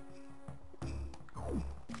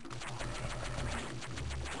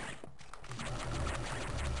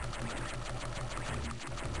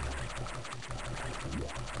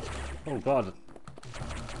 Oh god.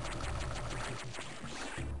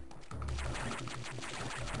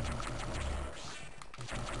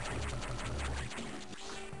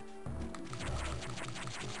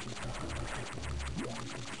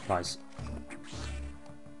 Nice.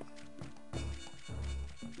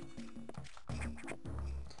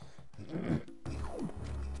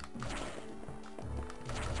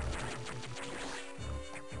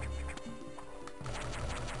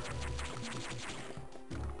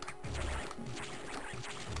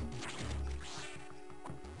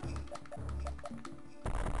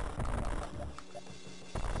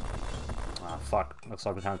 Fuck. Looks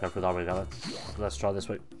like we can't go through that way, guys. Let's try this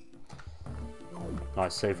way.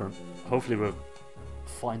 Nice, safe room. Hopefully we'll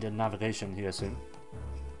find a navigation here soon.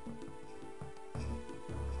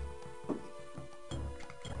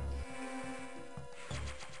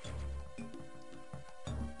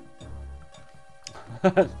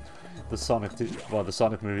 The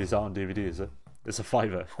Sonic movie's out on DVD, is it? It's a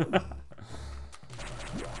fiver.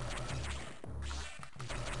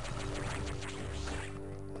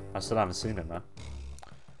 I still haven't seen it, man.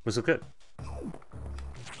 Was it good?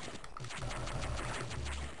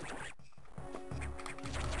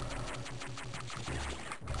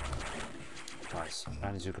 Nice.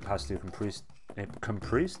 Energy capacity increased.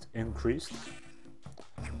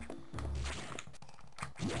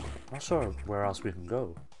 Not sure where else we can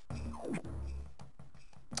go.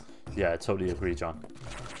 Yeah, I totally agree, John.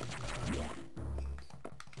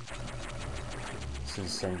 It's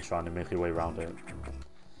insane trying to make your way around it.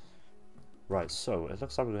 Right, so it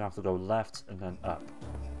looks like we're gonna have to go left and then up.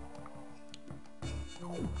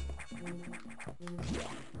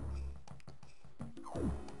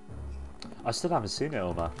 I still haven't seen it,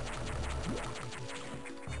 Omar.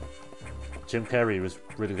 Jim Carrey was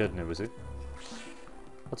really good in it, was he?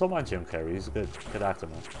 I don't mind Jim Carrey, he's a good actor,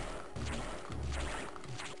 man.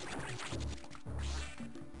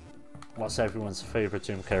 What's everyone's favourite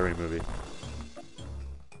Jim Carrey movie?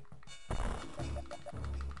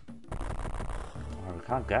 Oh, we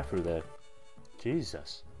can't get through there.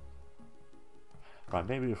 Jesus. Right,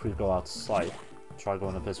 maybe if we go outside, try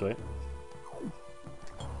going up this way.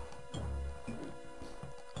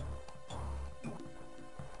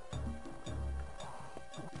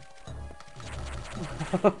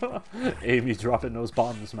 Amy dropping those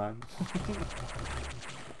bombs, man.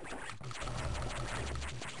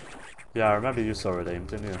 Yeah, I remember you saw it, Amy,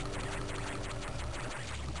 didn't you?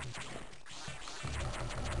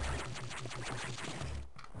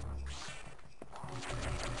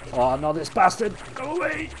 Oh, not this bastard! Go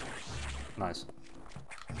away! Nice.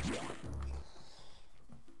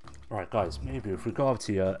 Right, guys, maybe if we go up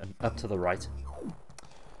here and up to the right.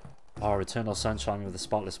 Oh, Eternal Sunshine with a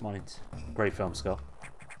Spotless Mind. Great film, Skull.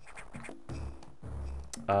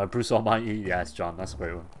 Bruce Almighty, yes, John, that's a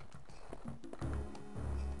great one.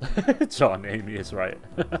 John, Amy is right.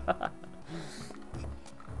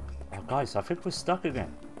 Oh, guys, I think we're stuck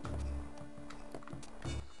again.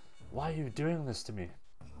 Why are you doing this to me?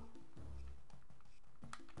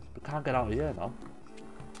 We can't get out of here now.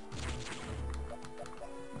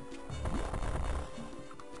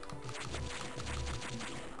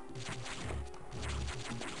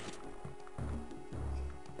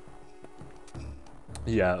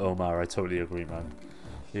 Yeah, Omar, I totally agree, man.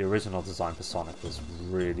 The original design for Sonic was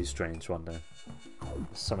really strange one day.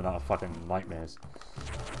 Something out of fucking nightmares.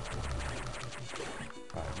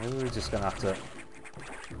 Right, maybe we're just gonna have to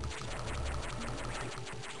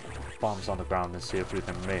bombs on the ground and see if we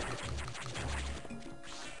can make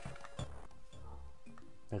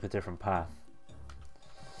a different path.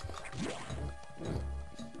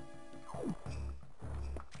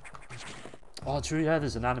 Oh, true, yeah,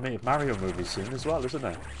 there's an animated Mario movie soon as well, isn't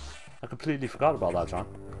there? I completely forgot about that, John.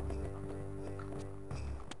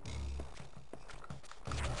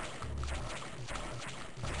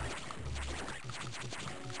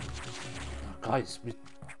 Guys,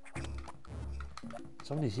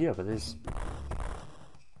 it's only here, but there's...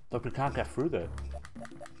 Look, we can't get through there.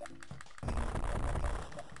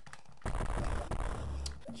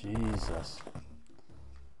 Jesus.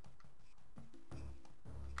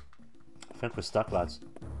 I think we're stuck, lads.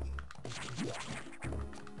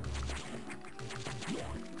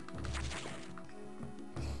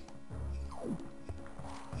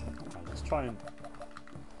 Right, let's try and...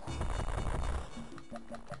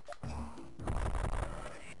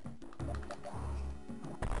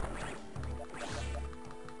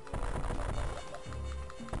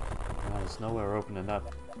 There's nowhere opening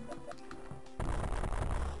up.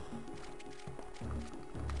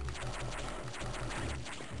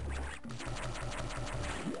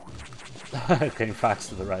 Came facts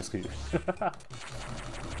to the rescue. I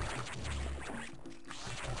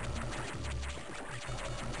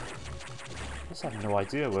just have no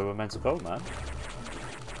idea where we're meant to go, man.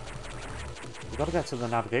 We gotta get to the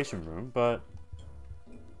navigation room, but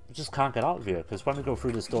we just can't get out of here, because when we go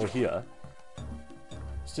through this door here,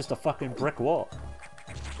 it's just a fucking brick wall.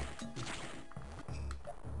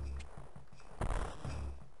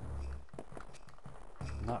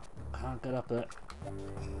 No, can't get up there.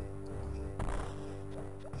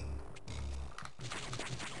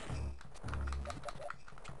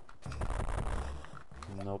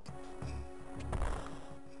 Nope.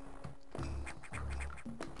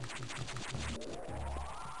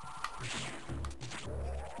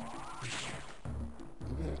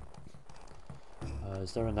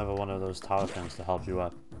 Is there another one of those tower things to help you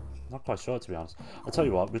up? Not quite sure, to be honest. I'll tell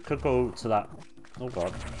you what, we could go to that... Oh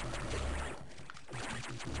god.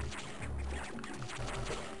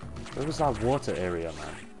 Where was that water area,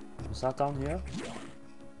 man? Was that down here?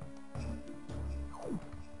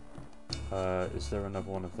 Is there another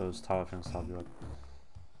one of those tower things to help you up?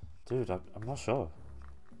 Dude, I'm not sure.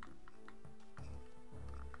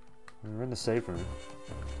 We're in the save room.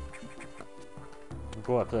 We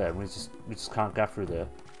go up there and we just can't get through there.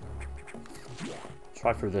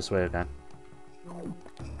 Try through this way again.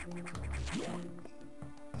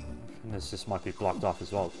 And this just might be blocked off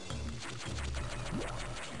as well.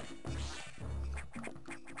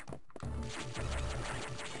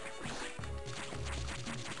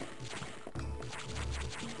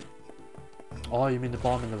 Oh, you mean the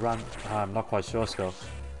bomb in the ramp? I'm not quite sure still.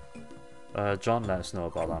 John, let us know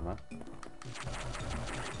about that, man.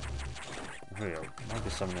 Here we go. Might be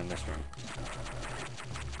something in this room.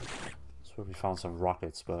 That's where we found some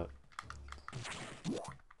rockets, but...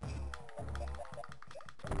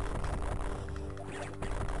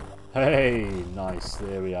 Hey, nice.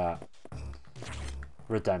 There we are.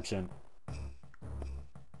 Redemption.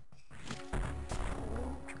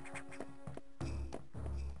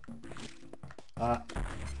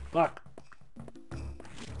 Fuck.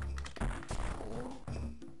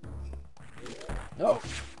 No.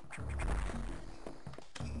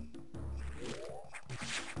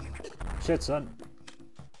 Shit, son.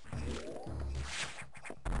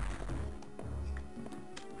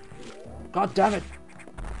 God damn it.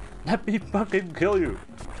 Let me fucking kill you.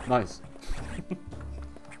 Nice.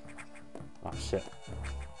 Oh shit.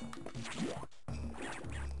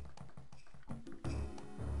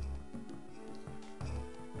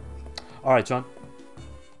 Alright, John.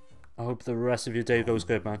 I hope the rest of your day goes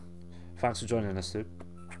good, man. Thanks for joining us, dude.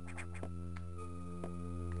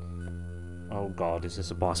 Oh god, is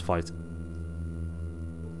this a boss fight?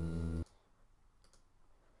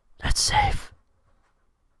 Let's save.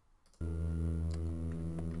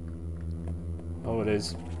 Oh, it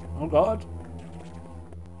is. Oh god.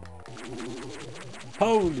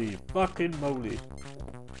 Holy fucking moly.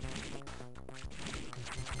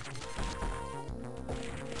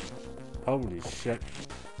 Holy shit.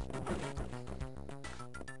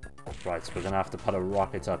 Right, so we're gonna have to put a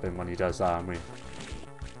rocket up him when he does that, aren't we?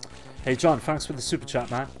 Hey John, thanks for the super chat,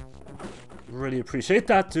 man. Really appreciate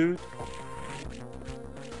that, dude.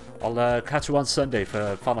 I'll catch you on Sunday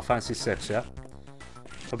for Final Fantasy 6, yeah?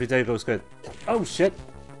 Hope your day goes good. Oh shit!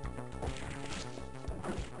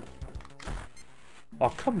 Oh,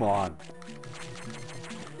 come on.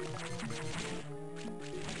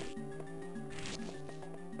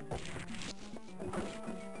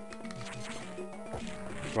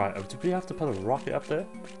 Right, do we have to put a rocket up there?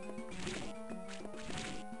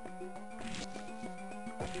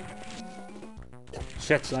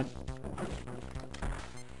 Shit, son.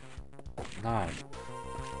 Nah.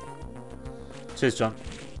 Cheers, John.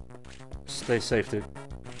 Stay safe, dude.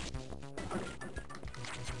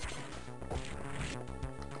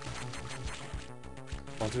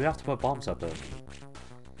 Well, do we have to put bombs up there?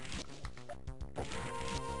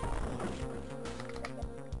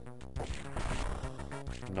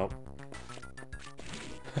 Nope.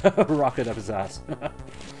 Rocket up his ass.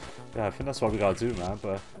 Yeah, I think that's what we gotta do, man,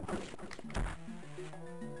 but...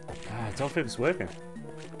 I don't think it's working.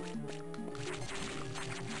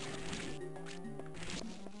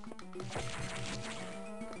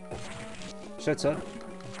 Shit, son.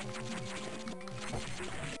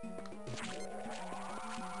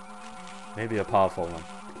 Maybe a powerful one.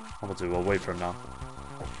 What we'll do, we'll wait for him now.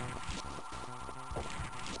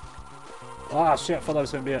 Ah, shit, I thought that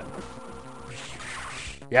was going to be it.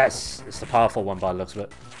 Yes! It's the powerful one by the looks of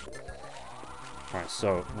it. Alright,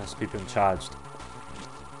 so, let's keep him charged.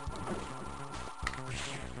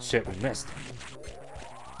 Shit, we missed.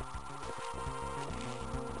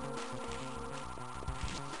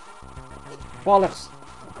 Bollocks!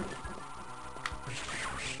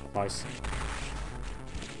 Nice.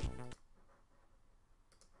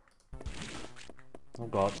 Oh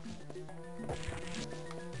god.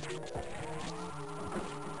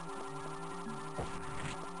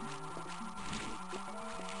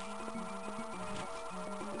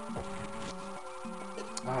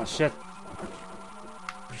 Ah, shit.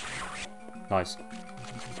 Nice.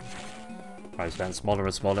 Right, it's getting smaller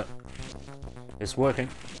and smaller. It's working.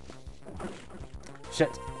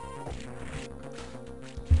 Shit.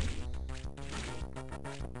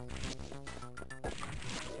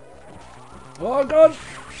 Oh god!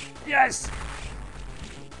 Yes!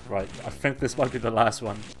 Right, I think this might be the last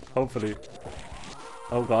one. Hopefully.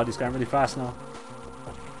 Oh god, he's going really fast now.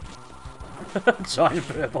 Giant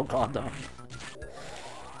purple condom.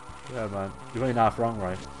 Yeah, man. You ain't half wrong,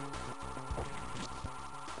 right?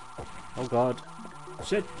 Oh god.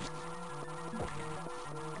 Shit!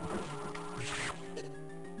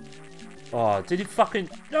 Oh, did he fucking...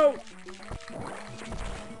 No!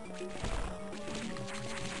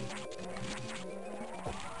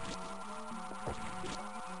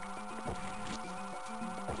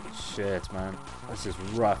 Shit, man. This is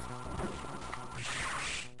rough.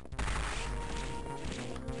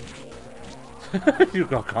 You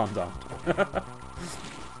got calmed down.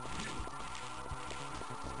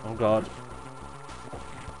 Oh god.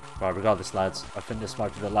 Right, we got this, lads. I think this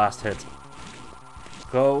might be the last hit.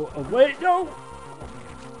 Go away, no!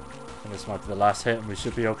 I think this might be the last hit and we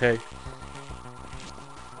should be okay.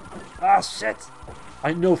 Ah, shit!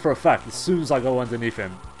 I know for a fact, as soon as I go underneath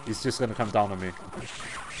him, he's just gonna come down on me.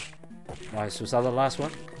 Nice, was that the last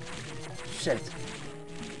one? Shit.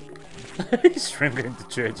 He's shrinking to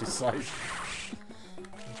Church's size.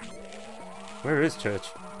 Where is Church?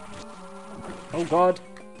 Oh god.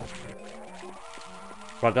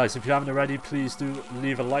 Right guys, if you haven't already, please do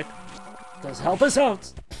leave a like. It does help us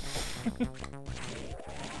out.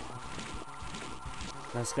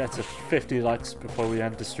 Let's get to 50 likes before we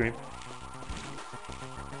end the stream.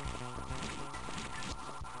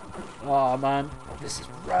 Oh man, this is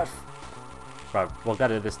rough. Right, we'll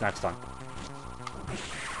get it this next time.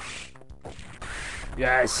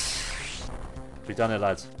 Yes! We've done it,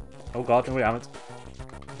 lads. Oh god, no we haven't.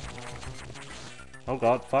 Oh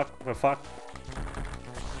god, fuck, we're fucked.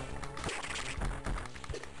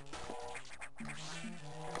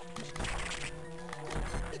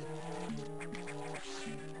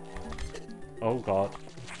 Oh god.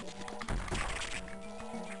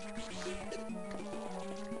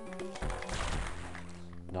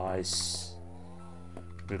 Nice.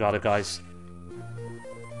 We got it, guys.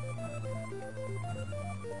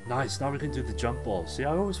 Nice, now we can do the jump ball. See,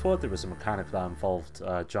 I always thought there was a mechanic that involved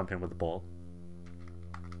jumping with the ball.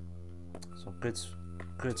 So good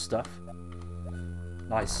stuff.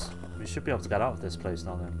 Nice. We should be able to get out of this place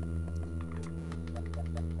now then.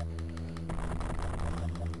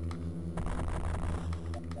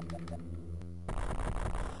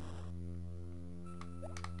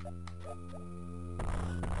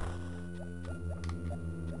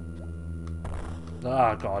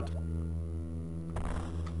 Ah, god.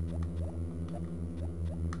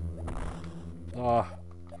 Ah.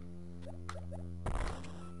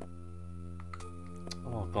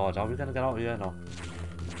 Oh god, are we gonna get out of here now?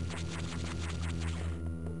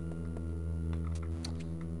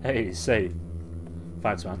 Hey, say.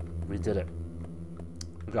 Thanks, man. We did it.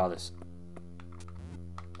 We got this.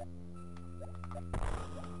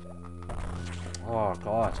 Oh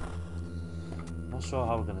god. Not sure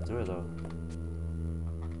how we're gonna do it though.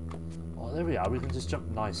 Oh, there we are. We can just jump.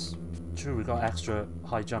 Nice. True, we got extra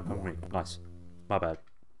high jump, haven't we? Nice. My bad.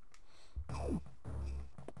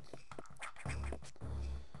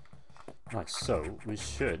 Nice. So, we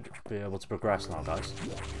should be able to progress now, guys.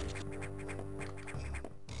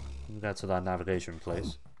 We get to that navigation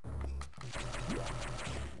place.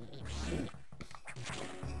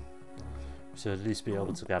 We should at least be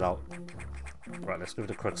able to get out. Right, let's give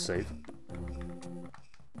it a quick save.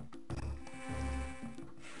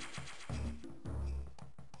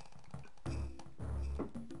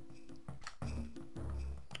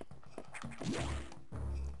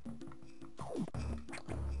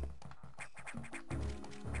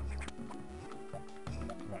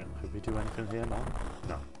 Do anything here now?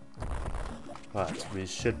 No. Right, we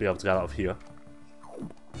should be able to get out of here.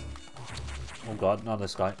 Oh god, not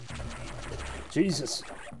this guy. Jesus!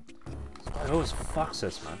 This guy always fucks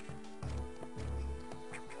us, man.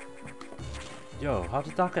 Yo, how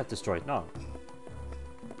did that get destroyed now?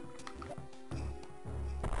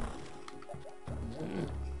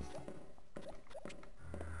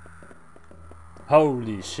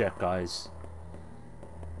 Holy shit, guys.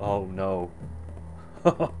 Oh no.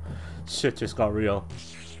 Shit just got real.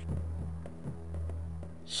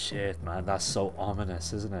 Shit, man, that's so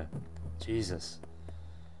ominous, isn't it? Jesus.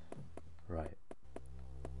 Right.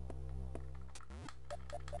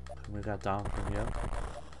 Can we get down from here?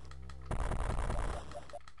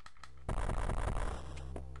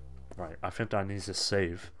 Right, I think that needs a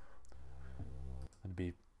save. And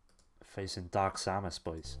be facing Dark Samus,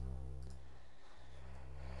 boys.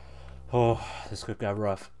 Oh, this could get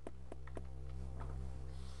rough.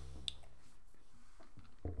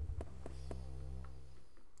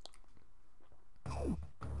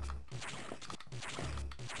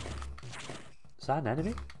 Is that an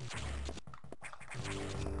enemy?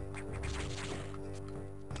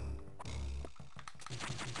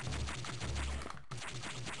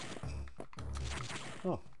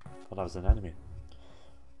 Oh, thought that was an enemy.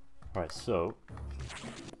 Alright, so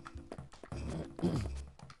we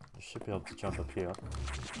should be able to jump up here.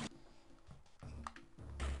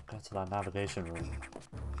 Get to that navigation room.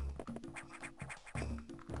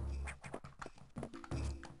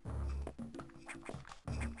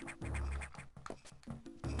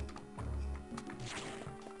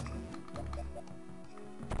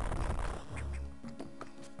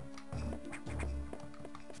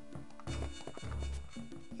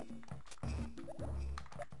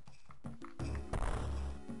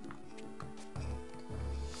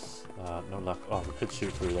 No luck. Oh, we could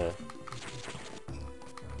shoot through there.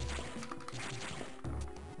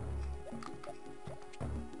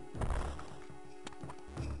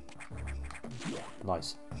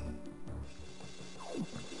 Nice.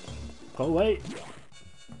 Go away!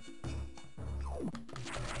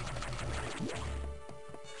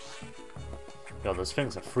 Yo, those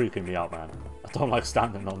things are freaking me out, man. I don't like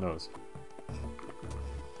standing on those.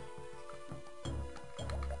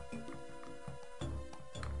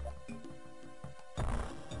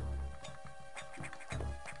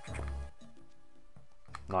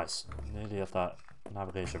 Nice. Nearly at that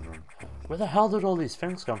navigation room. Where the hell did all these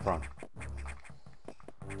things come from?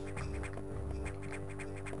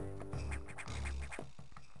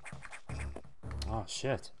 Oh,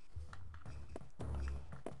 shit.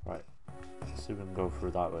 Right. Let's see if we can go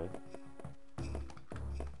through that way.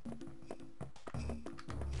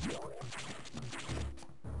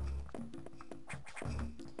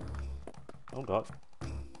 Oh, God.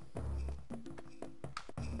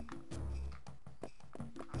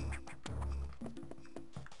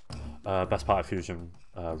 Best part of Fusion,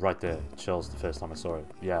 right there, chills the first time I saw it.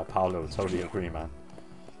 Yeah, Paolo, totally agree, man.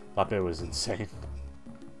 That bit was insane.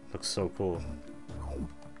 Looks so cool.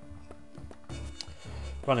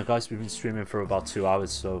 Right, guys, we've been streaming for about 2 hours,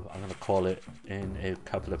 so I'm going to call it in a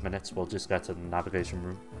couple of minutes. We'll just get to the navigation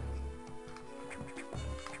room.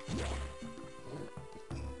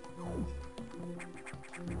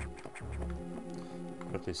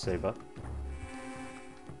 Quickly save up.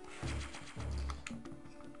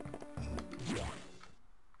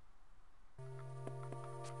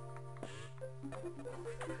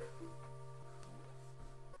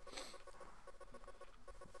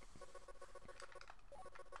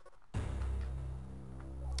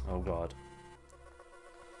 Oh God.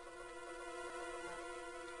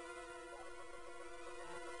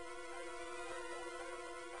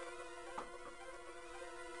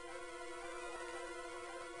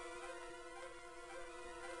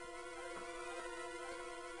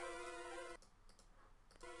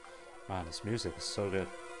 Man, this music is so good.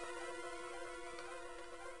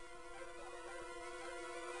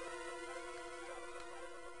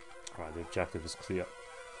 Alright, the objective is clear.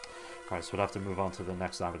 Alright, so we'll have to move on to the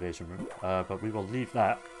next navigation room, but we will leave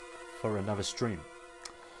that for another stream.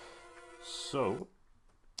 So,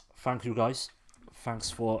 thank you guys.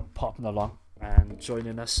 Thanks for popping along and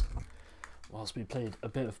joining us whilst we played a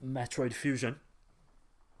bit of Metroid Fusion.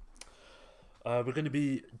 We're going to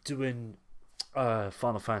be doing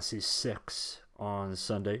Final Fantasy VI on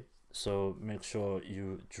Sunday, so make sure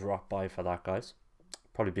you drop by for that, guys.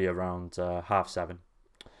 Probably be around 7:30.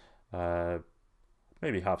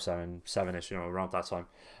 Maybe 7:30, 7ish, you know, around that time.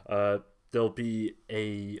 There'll be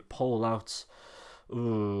a poll out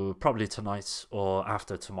probably tonight or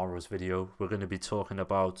after tomorrow's video. We're going to be talking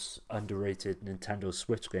about underrated Nintendo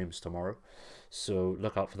Switch games tomorrow, so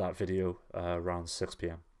look out for that video around 6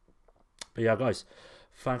 PM. But yeah, guys,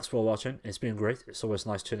 thanks for watching. It's been great. It's always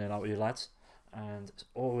nice chilling out with you lads, and it's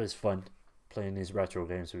always fun playing these retro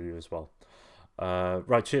games with you as well.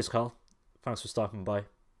 Right, cheers, Carl. Thanks for stopping by.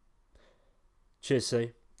 Cheers,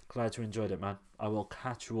 C. Glad you enjoyed it, man. I will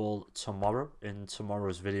catch you all tomorrow in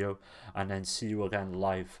tomorrow's video, and then see you again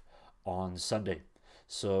live on Sunday.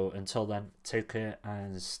 So until then, take care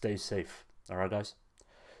and stay safe. Alright, guys.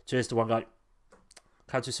 Cheers to one guy.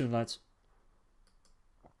 Catch you soon, lads.